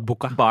er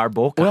Barboka.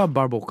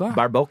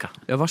 Barboka.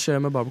 Ja, hva skjer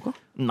med Barboka?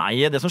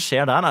 Nei, det som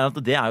skjer der er at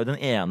det er jo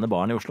den ene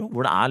baren i Oslo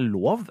hvor det er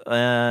lov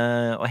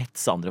å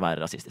hetse andre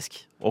være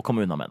rasistisk. Og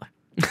komme unna med det.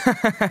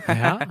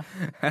 Ja.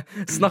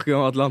 Snakker vi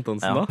om Atle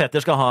Antonsen da?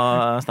 Petter skal ha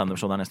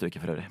stand-up-show der neste uke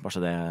for øvrig. Bare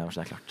så det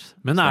er klart.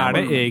 Men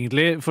er det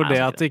egentlig, for det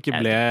at det ikke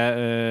ble,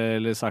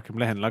 eller saken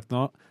ble henlagt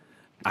nå,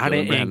 er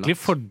det egentlig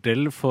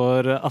fordel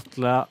for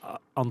Atle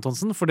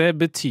Antonsen? For det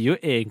betyr jo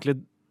egentlig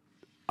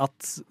at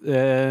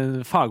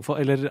fagfolk,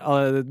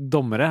 eller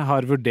dommere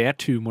har vurdert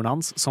humoren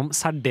hans som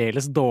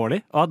særdeles dårlig,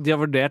 og at de har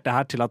vurdert det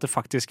her til at det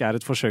faktisk er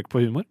et forsøk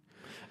på humor.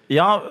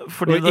 Ja,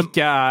 fordi og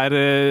ikke er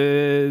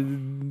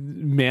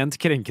ment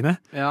krenkende.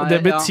 Ja, og det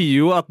betyr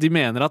jo at de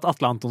mener at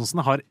Atle Antonsen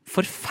har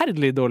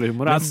forferdelig dårlig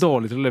humor og er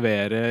dårlig til å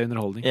levere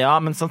underholdning. Ja,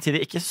 men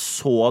samtidig ikke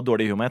så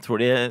dårlig humor. Jeg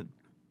tror de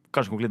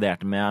kanskje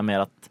konkluderte med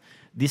mer at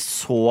de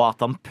så at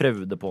han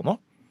prøvde på noe,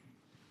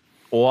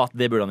 og at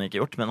det burde han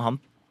ikke gjort, men han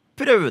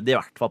prøvde i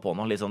hvert fall på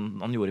noe.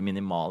 Liksom, han gjorde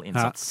minimal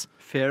innsats.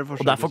 Ja.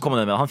 Og derfor kom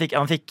det med.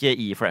 Han fikk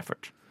E for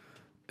effort.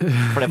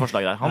 For det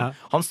forslaget der.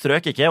 Han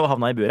strøk ikke og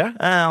havna i buret.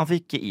 Han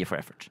fikk E for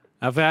effort.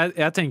 Ja, for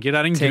jeg tenker det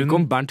en Tenk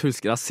grunn om Bernt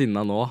Hulsker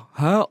sinna nå.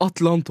 Hæ?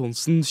 Atle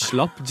Antonsen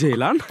slapp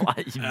jaileren?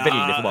 Nei,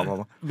 veldig forbanna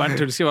nå. Bernt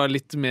Hulsker var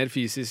litt mer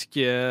fysisk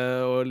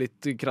og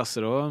litt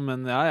krassere også,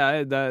 men det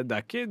er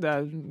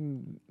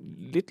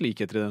litt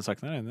likheter i den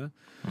saken her, enig.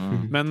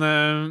 Men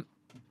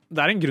det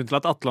en grunn til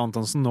at Atle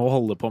Antonsen nå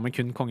holder på med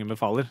kun Kongen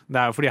befaler.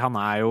 Det jo fordi han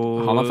jo...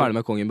 Han ferdig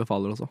med Kongen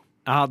befaler også.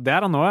 Ja, det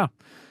han nå, ja.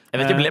 Jeg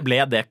vet ikke, ble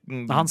det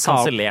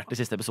kansellert I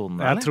siste episoden?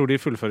 Jeg tror de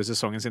fullfører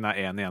sesongen sin 1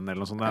 igjen, eller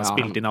noe sånt. Det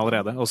spilt inn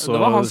allerede. Og så det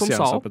var han som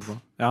sa opp.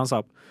 Ja, han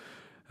sa opp.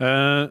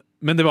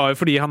 Men det var jo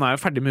fordi han jo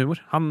ferdig med humor.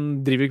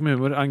 Han driver ikke med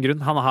humor av en grunn.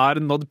 Han har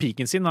nådd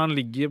peaken sin, og han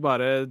ligger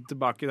bare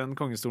tilbake I den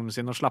kongestolen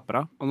sin og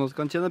slapper av. Og nå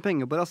skal han tjene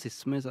penger på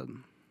rasisme I stedet.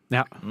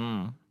 Ja.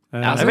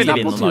 Jeg synes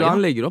det på tide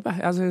han legger opp.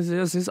 Jeg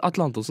synes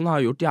Atle Antonsen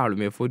har gjort jævlig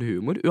mye for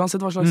humor. Uansett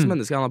hva slags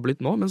menneske han har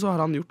blitt nå, men så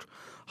har han gjort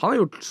han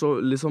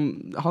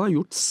har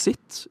gjort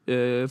sitt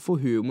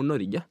for Humor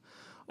Norge.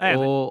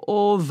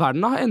 Og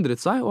verden har endret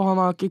seg, og han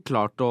har ikke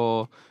klart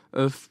å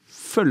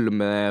følge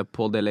med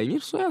på det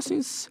lenger. Så jeg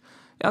synes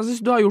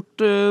du har gjort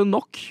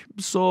nok.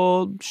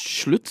 Så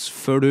slutt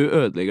før du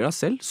ødelegger deg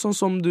selv, sånn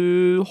som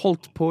du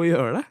holdt på å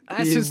gjøre det.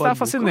 Jeg synes det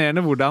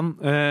fascinerende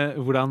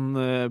hvordan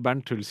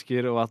Bernt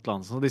Hulsker og Atle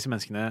Antonsen og disse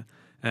menneskene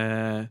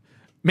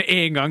med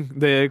en gang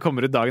det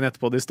kommer ut dagen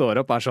etterpå, de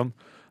står opp sånn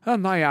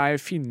nei,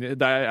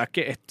 det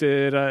ikke et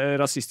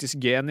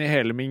rasistisk gen I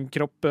hele min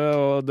kropp,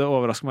 og det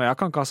overrasker meg. Jeg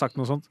kan ikke ha sagt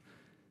noe sånt.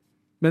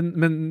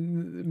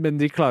 Men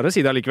de klarer å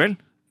si det allikevel.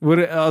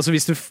 Hvordan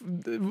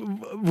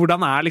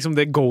liksom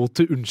det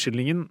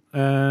go-to-unnskyldningen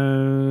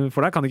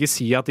for deg? Kan ikke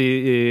si at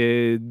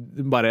jeg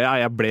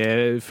ble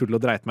full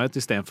og dreit meg ut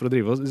I stedet for å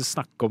drive og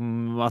snakke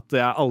om at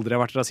jeg aldri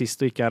har vært rasist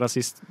og ikke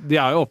rasist.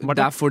 De jo åpenbart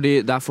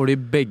det fordi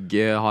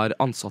begge har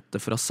ansatte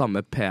fra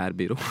samme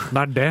PR-byrå.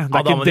 Det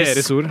ikke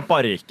deres ord.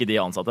 Sparke de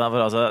ansatte.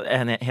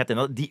 Helt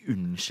enig, de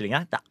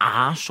unnskyldninger, det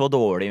så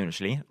dårlige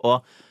unnskyldninger,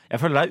 og jeg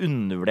føler det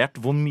undervurdert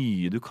hvor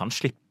mye du kan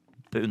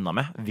slippe unna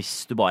med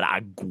hvis du bare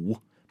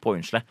god på å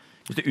unnskylde.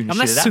 Hvis du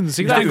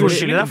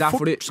unnskylder deg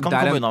fort, så kan du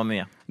komme unna med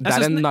mye. Det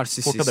en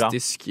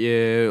narsissistisk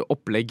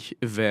opplegg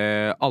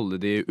ved alle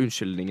de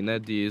unnskyldningene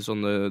de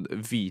sånne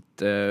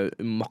hvite,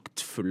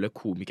 maktfulle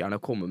komikerne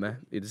kommer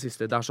med I det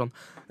siste. Det sånn,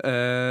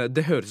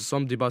 det høres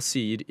som de bare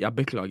sier, jeg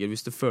beklager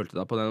hvis du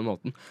følte deg på denne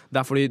måten.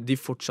 Det fordi de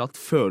fortsatt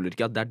føler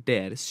ikke at det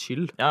deres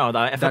skyld. Ja,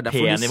 det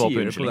FRP-nivå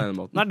på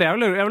unnskyldning. Nei, det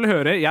jeg vil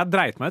høre. Jeg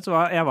dreit meg ut, så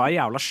jeg var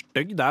jævla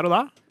stygg der og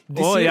da.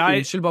 Og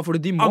jeg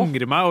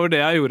angrer meg over det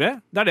jeg gjorde.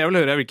 Det det jeg vil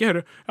høre. Jeg vil ikke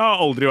høre jeg har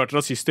aldri vært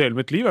rasist I hele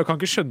mitt liv. Jeg kan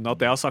ikke skjønne at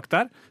det jeg har sagt det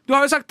her. Du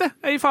har jo sagt det!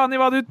 Jeg gir faen I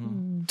hva du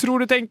tror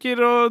du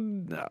tenker og...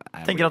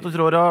 Tenker at du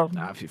tror og...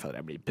 Ja, fy fader,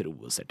 jeg blir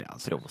provosert.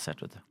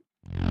 Provosert, vet du.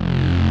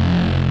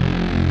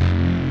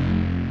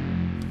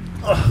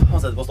 Han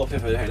setter på stopp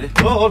I før heller.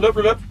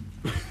 Løp!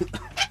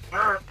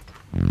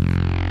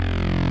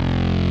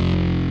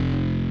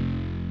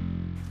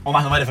 Nei,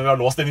 nå rett før vi har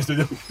låst inn I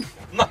studio.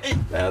 Nei!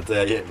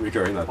 Det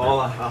recurring der.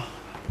 Ja.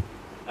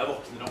 Jeg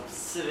våkner opp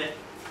svett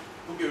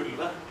på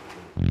gulvet.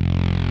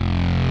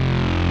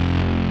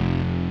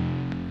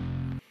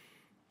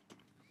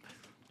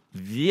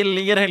 Vi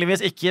ligger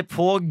heldigvis ikke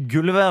på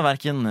gulvet,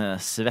 hverken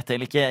svett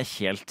eller ikke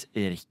helt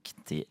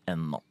riktig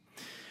ennå.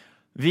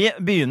 Vi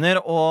begynner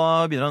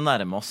å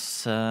nærme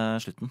oss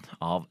slutten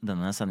av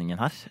denne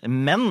sendingen her.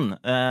 Men,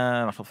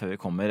 I hvert fall før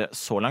vi kommer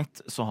så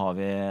langt, så har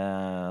vi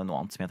noe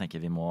annet som jeg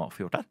tenker vi må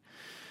få gjort her.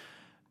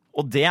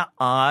 Og det jo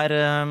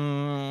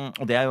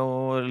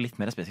litt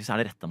mer spesifikt, så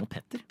det rettet mot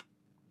Petter.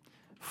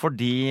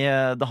 Fordi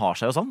det har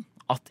seg jo sånn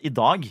at I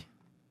dag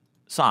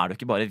så det jo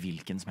ikke bare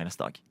hvilken som helst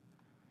dag.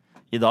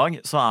 I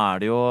dag så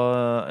det jo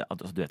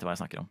du vet hva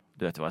jeg snakker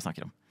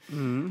om.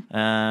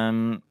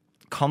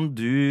 Kan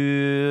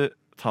du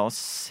ta og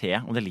se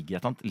om det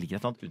ligger et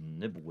eller annet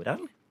under bordet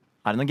her?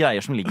 Det noen greier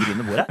som ligger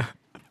under bordet her?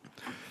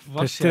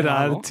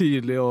 Petter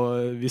tydelig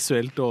og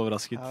visuelt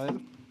overrasket.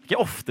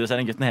 Ikke ofte du ser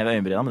en gutten heve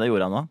øyenbryna, men det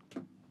gjorde han nå.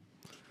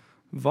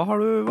 Hva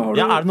har du?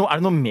 Ja,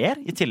 det noe mer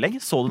I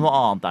tillegg? Så du noe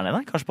annet der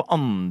nede? Kanskje på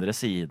andre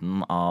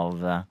siden av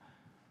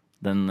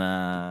den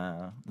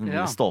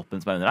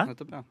stolpen som under der?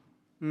 Nettopp, ja.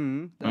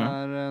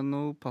 Det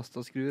noe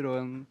pastaskruer og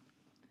en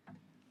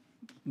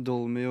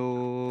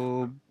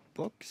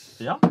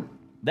Dolmio-boks. Ja,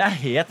 det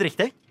helt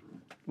riktig.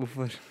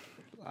 Hvorfor?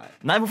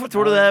 Nei, hvorfor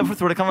tror du det? Hvorfor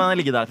tror du det kan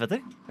ligge der,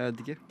 Petter? Jeg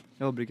vet ikke.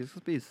 Jeg håper ikke jeg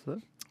skal spise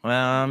det.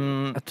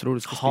 Jeg tror du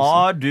skal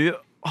spise.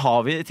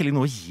 Har vi I tillegg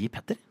noe å gi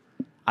Petter?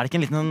 Det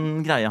ikke en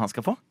liten greie han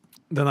skal få?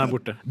 Den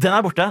borte. Den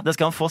borte, det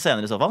skal han få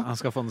senere I så fall. Han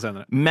skal få den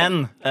senere.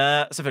 Men,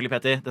 selvfølgelig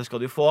Petter, det skal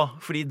du få.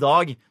 Fordi I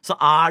dag, så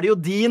det jo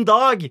din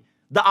dag!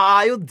 Det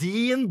jo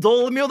din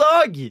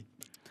Dolmio-dag!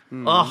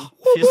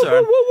 Fy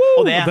søren.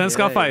 Og den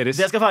skal feires.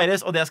 Det skal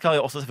feires, og det skal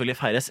jo også selvfølgelig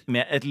feires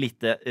med et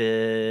lite...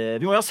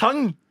 vi må jo ha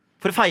sang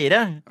for å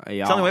feire.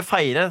 Ja. Så vi må jo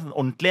feire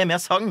ordentlig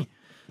med sang.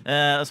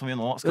 Som vi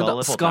nå skal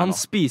få til. Skal han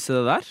spise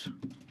det der?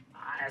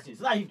 Jeg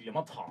synes det hyggelig om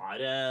man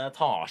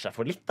tar seg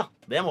for litt, da.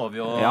 Det må vi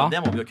jo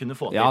kunne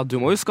få til. Ja, du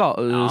må jo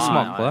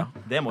smake på det.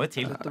 Det må jo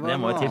til.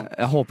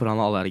 Jeg håper han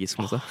allergisk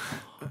mot det.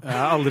 Jeg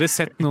har aldri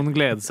sett noen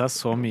glede seg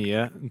så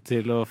mye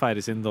til å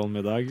feire sin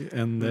dolmiddag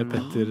enn det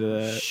Petter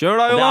Kjør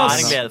da, Det er Jonas!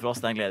 en glede for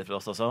oss, det er en glede for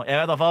oss også. Jeg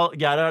vet i hvert fall,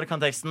 Gerhard kan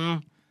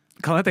teksten.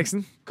 Kan jeg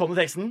teksten? Kom med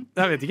teksten.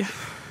 Jeg vet ikke.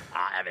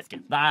 Nei, jeg vet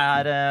ikke. Det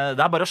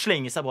er bare å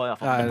slenge seg på, i hvert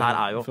fall. Dette her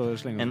er jo får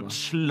slenge en meg på.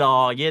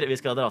 slager vi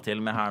skal dra til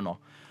med her nå.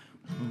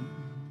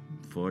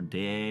 For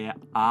det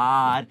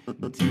er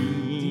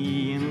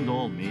din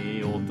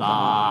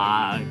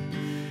dolmiodag.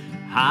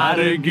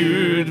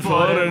 Herregud,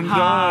 for en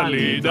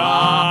herlig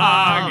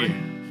dag.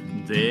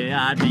 Det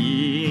er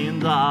din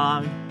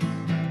dag.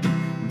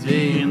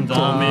 Din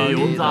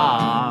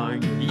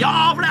dolmiodag.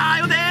 Ja, for det er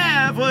jo det!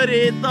 For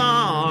i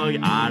dag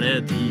er det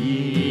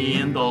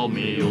din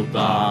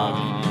dolmiodag.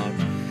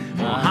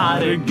 Å,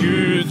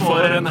 herregud,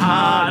 for en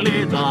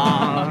herlig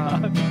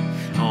dag.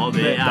 Og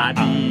det er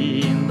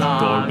din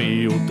dag.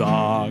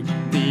 Dolmiodag.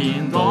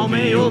 Din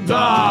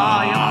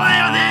dolmiodag. Ja, det er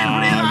jo det,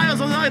 fordi det er jo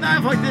sånn dag. Det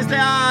er faktisk,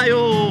 det er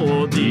jo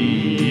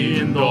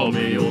din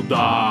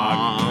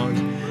dolmiodag.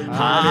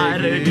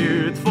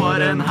 Herregud,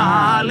 for en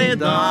herlig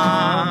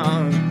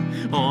dag.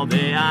 Og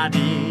det er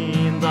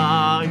din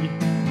dag.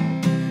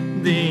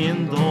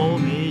 Din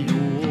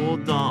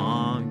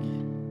dolmiodag.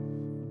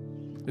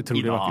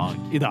 Utrolig vakkert.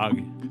 I dag.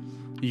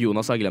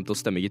 Jonas har glemt å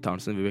stemme gitaren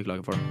sin, vi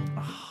beklager for det.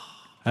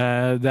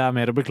 Det er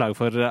mer å beklage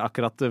for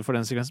akkurat for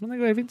den sekvensen, men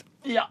det går helt fint.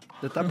 Ja.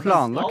 Dette er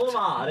planlagt.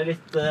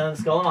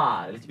 Skal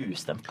være litt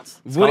ustemt.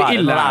 Hvor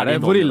ille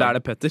er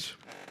det, Petter?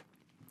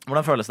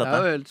 Hvordan føles Det dette?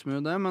 er jo helt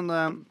smooth det, men det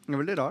er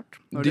veldig rart.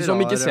 De som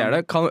ikke ser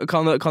det,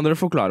 kan dere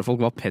forklare folk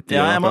hva Petter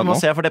Ja, gjør jeg må akkurat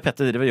nå? se, for det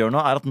Petter driver gjør nå,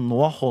 er at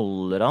nå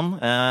holder han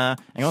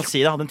jeg kan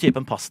si det, den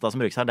typen pasta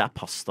som brukes her, det er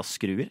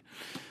pastaskruer.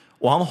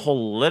 Og han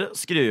holder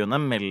skruene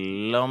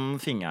mellom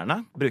fingrene,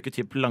 bruker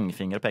typ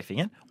langfinger og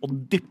pekefinger, og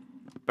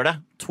dypper det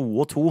 2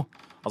 og 2,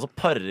 altså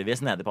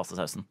parvis ned i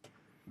pastasausen.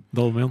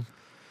 Dolmion.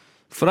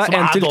 Fra Som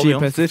er 1 til 10,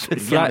 dolmion. Petter.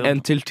 Fra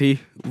 1 til 10.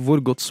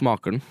 Hvor godt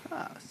smaker den?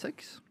 Ja,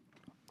 6.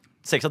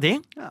 6 av 10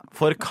 Ja.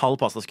 for kald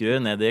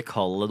pastaskruer ned i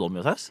kald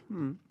dolmiosaus.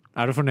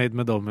 Er du fornøyd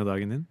med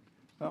dolmiodagen din?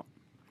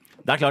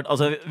 Det er klart,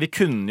 altså vi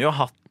kunne jo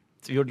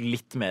gjort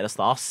litt mer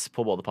stas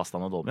på både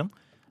pastaen og dolmion.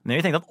 Men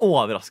vi tenkte at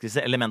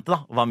overraskelseselementet da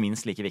var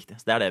minst like viktig.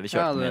 Så det er det vi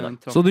kjørte med i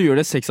dag. Så du gjør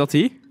det 6 av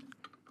 10?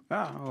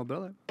 Ja, det var bra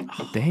det.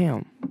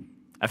 Damn.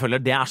 Jeg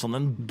føler det er sånn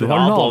en Du bra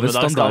har lave dolmiodag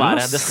skal standarder,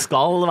 være. ass. Det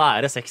skal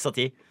være 6 av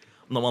 10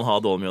 når man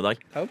har dolmiodag.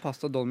 Det er jo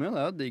pasta dolmio,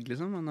 det er jo digg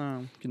liksom, men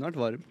det kunne vært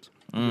varmt.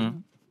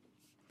 Mm.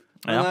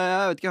 Men Ja.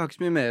 jeg vet ikke, jeg har ikke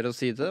så mye mer å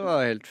si til det. Det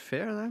var helt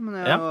fair det, men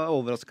jeg Ja. var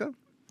overrasket.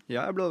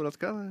 Ja, jeg ble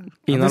overrasket.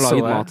 Ingen har det så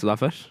laget jeg. mat til deg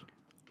før?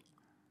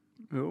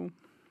 Jo.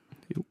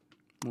 Jo.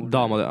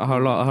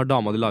 Moren Har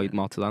dama di laget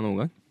mat til deg noen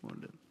gang?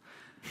 din.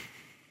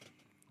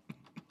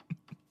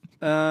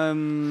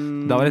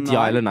 Det var et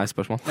ja eller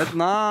nei-spørsmål.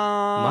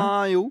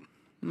 Nei, jo.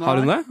 Nei. Har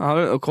hun det?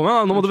 Kom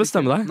igjen, nå må du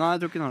bestemme deg. Nei,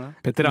 jeg tror ikke hun har det.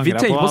 Petter Vi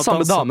angret tenker på at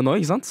samme han sa- dame nå,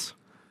 ikke sant?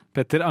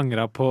 Petter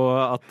angra på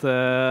at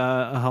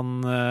han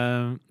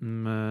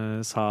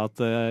sa at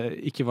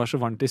det ikke var så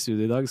varmt i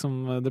studio i dag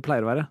som det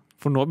pleier å være.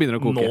 For nå begynner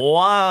det å Nå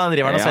koke.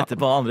 driver han og Ja. svetter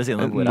på andre siden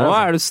av bordet. Nå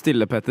altså. er du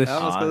stille, Petter. Ja,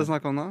 hva skal dere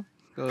snakke om da?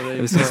 Skal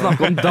dere Vi skal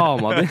snakke om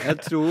dama di. Jeg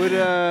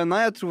tror Nei,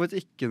 jeg tror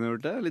faktisk ikke hun har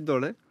gjort det. Litt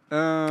dårlig.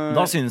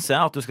 Da syns jeg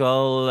at du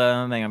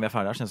skal med en gang vi er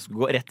ferdige her, synes jeg du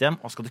skal gå rett hjem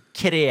og skal du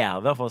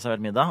kreve å få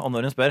servert middag. Og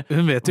når hun spør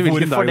Hun vet jo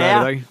hvilken hvorfor dag det er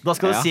i det, dag. da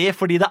skal du Ja. si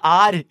fordi det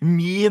er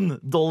min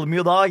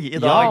dolmiodag i Ja,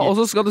 dag. og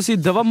så skal du si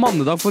det var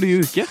mannedag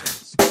forrige uke.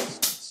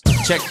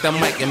 Check the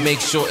mic and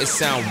make sure it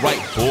sound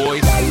right,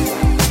 boys.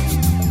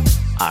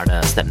 Er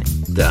det stemning?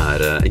 Det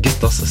er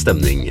Guttas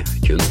stemning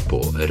kun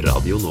på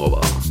Radio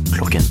Nova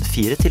Klokken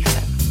 4 til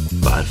 5.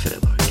 hver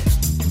fredag.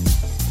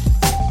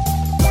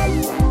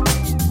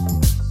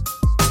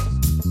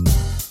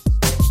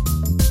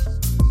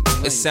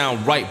 It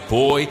sound right,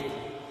 boy.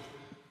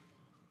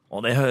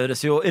 Og det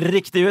høres jo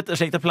riktig ut,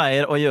 slik det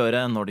pleier å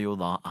gjøre når det jo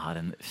da er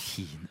en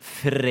fin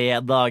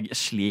fredag,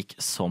 slik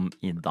som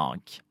i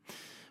dag.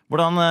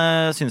 Hvordan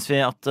syns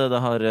vi at det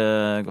har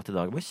gått i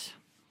dag, boys?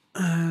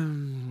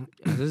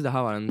 Jeg synes det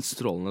her var en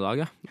strålende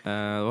dag. Ja.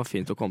 Det var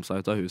fint å komme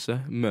seg ut av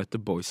huset, møte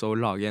boysa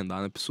og lage enda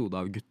en episode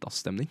av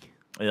Guttas stemning.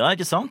 Ja,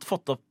 ikke sant?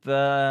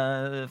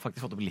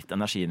 Faktisk fått opp litt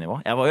energinivå.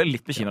 Jeg var jo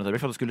litt bekymret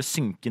for at du skulle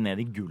synke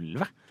ned i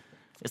gulvet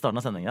i starten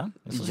av sendingen.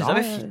 Så synes jeg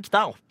vi fikk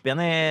deg opp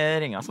igjen i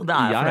ringa. Så det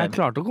er jeg Jeg fornøyd med.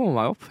 klarte å komme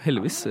meg opp,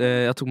 heldigvis.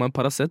 Jeg tok meg en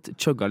Paracet,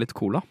 chugga litt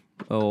cola.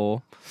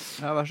 Og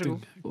Ja, vær så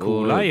god.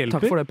 Cola hjelper.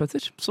 Takk for det,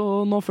 Petter. Så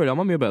nå føler jeg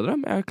meg mye bedre.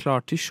 Jeg er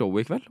klar til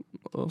showet i kveld,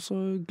 og så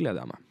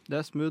gleder jeg meg. Det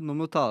er smooth. Nå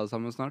må du ta det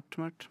sammen snart,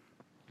 Mert.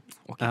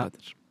 Ok, Ja.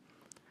 Petter.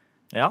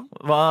 Ja,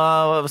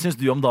 hva syns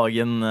du om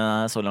dagen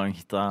så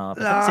langt, da,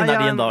 Petter? Siden det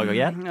er din dag,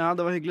 Geir. Ja,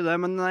 det var hyggelig det,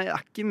 men nei, det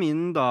er ikke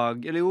min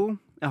dag. Eller jo,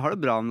 jeg har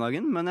det bra om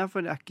dagen, men jeg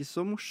føler jeg er ikke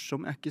så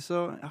morsom. Jeg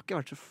har ikke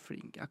vært så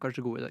flink. Jeg er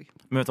kanskje god i dag.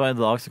 Men vet du hva, i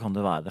dag så kan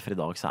du være det, for i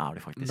dag så er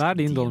det faktisk Det er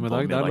din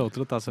dolmiddag. Det er lov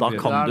til å ta seg Da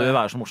frihet. kan Det er du det.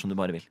 være så morsom du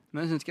bare vil.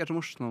 Men jeg syns ikke jeg er så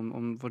morsom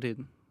om for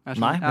tiden. Jeg er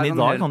Nei, jeg men er i sånn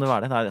dag helt- kan du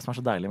være det. Det er det som er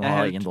så deilig med Jeg å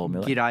ha er egen helt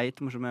dolmio. greit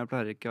morsom, men jeg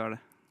pleier ikke å være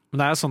det. Men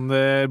det er sånn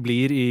det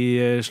blir i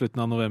slutten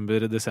av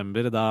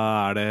november-desember. Da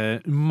er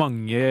det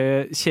mange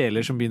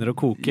kjeler som begynner å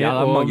koke. Ja,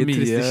 det er og mange mye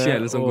triste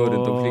kjeler som går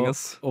rundt omkring,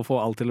 ass. Og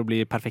få alt til å bli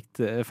perfekt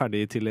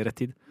ferdig til rett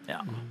tid.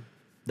 Ja.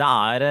 Det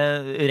er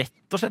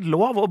rett og slett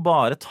lov å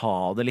bare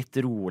ta det litt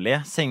rolig.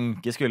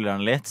 Senke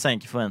skuldrene litt,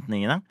 senke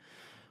forventningene.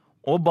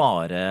 Og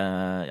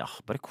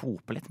bare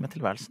kope litt med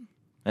tilværelsen.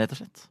 Rett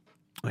og slett.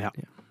 Ja.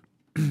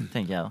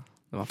 Tenker jeg da.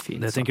 Det var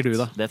fint Det tenker du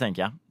da. Det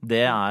tenker jeg.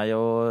 Det er jo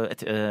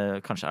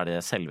kanskje er det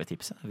selve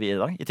tipset vi i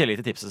dag. I tillegg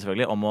til tipset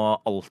selvfølgelig om å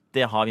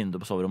alltid ha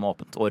vinduet på soverommet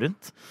åpent og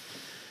rundt.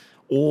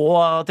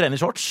 Og trene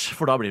i shorts,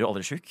 for da blir du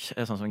aldri syk,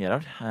 sånn som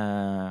Gerard.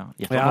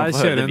 Jeg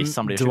kjører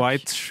en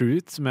Dwight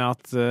Schrute med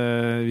at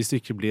hvis du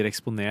ikke blir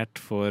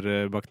eksponert for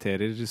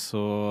bakterier,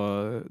 så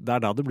det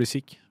er da du blir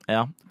syk.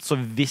 Ja, så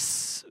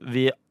hvis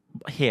vi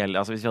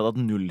hadde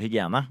hatt null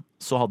hygiene,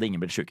 så hadde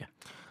ingen blitt syke.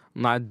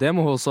 Nei, det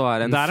må også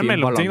være en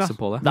fin balanse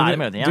på det. Det er en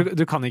mellomting, ja.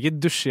 Du kan ikke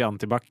dusje i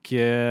antibac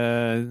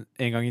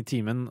en gang i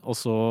timen og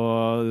så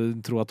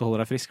tro at du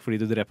holder deg frisk fordi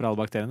du dreper alle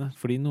bakteriene.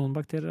 Fordi noen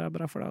bakterier er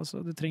bra for deg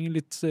også. Du trenger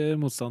litt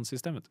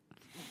motstandssystem, vet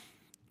du.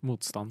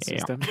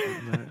 Motstandssystem.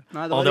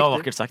 Nei, det var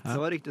vakkert sagt. Det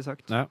var riktig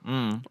sagt. Ja.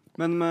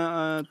 Men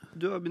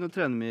du har begynt å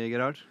trene mye,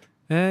 Gerard.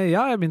 Ja, jeg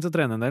har begynt å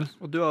trene en del.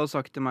 Og du har jo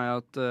sagt til meg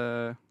at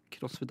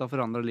CrossFit har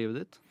forandret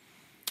livet ditt.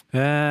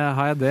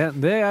 Har jeg det?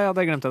 Det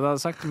hadde jeg glemt at jeg hadde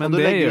sagt, men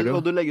det gjør du.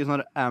 Og du legger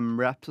sånne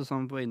AMRAPs og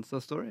sånn på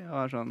Insta-story.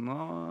 Og er sånn,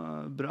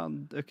 bra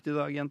økt i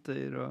dag,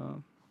 jenter,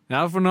 og...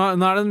 Ja, for nå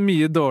er det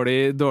mye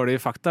dårlig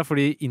fakta,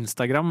 fordi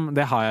Instagram,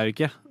 det har jeg jo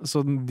ikke.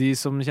 Så de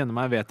som kjenner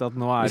meg vet at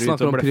nå er du ute og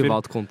bløffer. Vi snakker om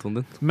privatkontoen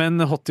din. Men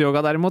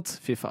hotyoga derimot,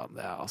 fy faen,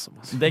 det er awesome.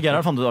 Det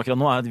Gerard fant ut akkurat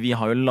nå er at vi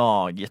har jo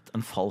laget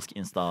en falsk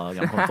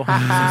Instagram-konto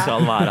som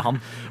skal være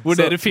han.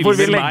 Hvor dere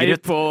filmer meg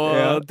på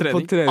trening.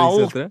 På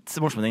treningssenteret. Alt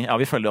morsmening. Ja,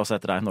 vi følger også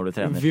etter deg når du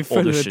trener. Vi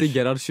følger etter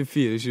Gerard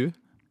 24/7.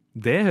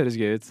 Det høres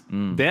gøy ut.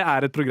 Det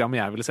er et program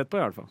jeg ville sett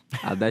på, i hvert fall.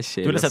 Ja, det er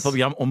kjedelig. Du ville sett på et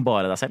program om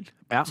bare deg selv,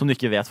 som du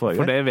ikke vet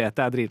foregår. For det vet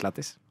jeg er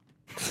dritlættis.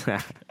 Ja.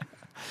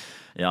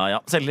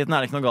 Selvtilliten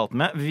er det ikke noe galt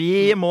med.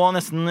 Vi må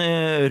nesten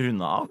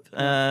runde av.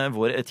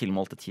 Vår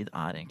tilmålte tid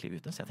er egentlig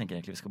ute, så jeg tenker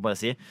egentlig vi skal bare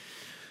si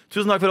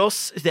tusen takk for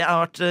oss. Det har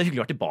vært hyggelig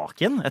å være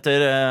tilbake igjen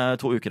etter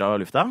 2 uker av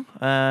lufta.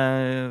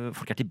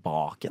 Folk er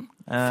tilbake igjen.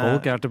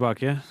 Folk er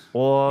tilbake.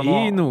 Og nå,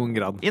 I noen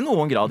grad. I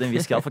noen grad, i en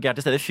viss grad. Folk er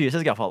til stede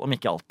fysisk i hvert fall, om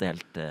ikke alltid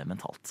helt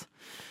mentalt.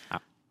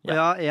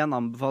 Ja, en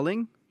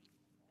anbefaling.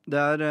 Det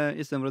er,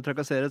 i stedet for å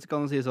trakassere, så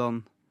kan du si sånn: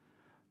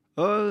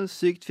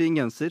 sykt fin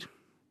genser.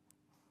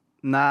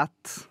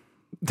 Nat.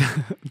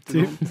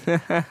 I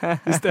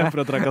stedet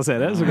for å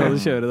trakassere, så kan du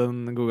kjøre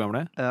den gode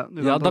gamle.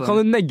 Ja, da kan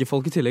du negge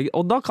folk i tillegg.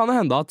 Og da kan det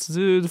hende at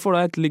du får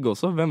deg et ligg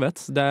også. Hvem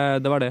vet?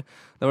 Det var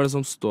det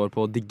som står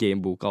på The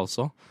Game-boka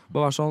også.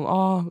 Bare være sånn,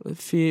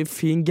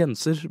 fin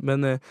genser,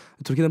 men jeg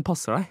tror ikke den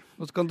passer deg.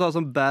 Og så kan du ta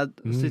sånn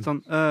si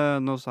sånn,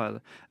 nå sa jeg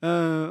det.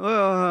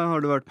 Har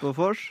du vært på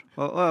vors?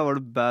 Var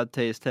det bad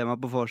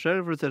taste-tema på vors her?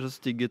 For du ser så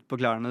stygg ut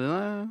på klærne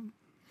dine.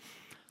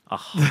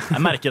 Jeg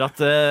merker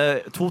at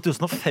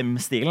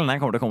 2005-stilen den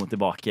kommer til å komme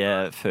tilbake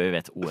før vi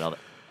vet ordet av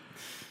det.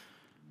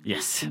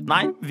 Yes.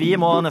 Nei, vi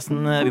må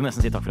nesten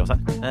si takk for oss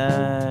her.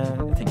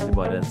 Jeg tenker vi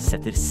bare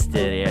setter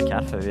strek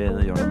her før vi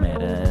gjør noe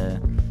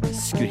mer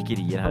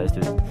skurkerier her i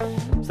studio.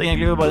 Så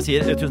egentlig vi bare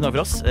sier tusen takk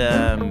for oss.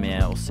 Med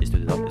oss i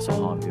studio i dag så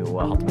har vi jo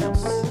hatt med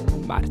oss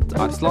Mert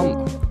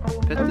Arsland,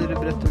 Petter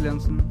Brettul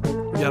Jensen,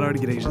 Gerard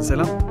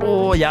Gregersen.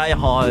 Og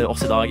jeg har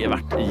også i dag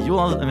vært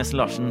Jonas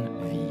Messel Larsen.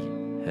 Vi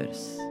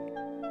høres.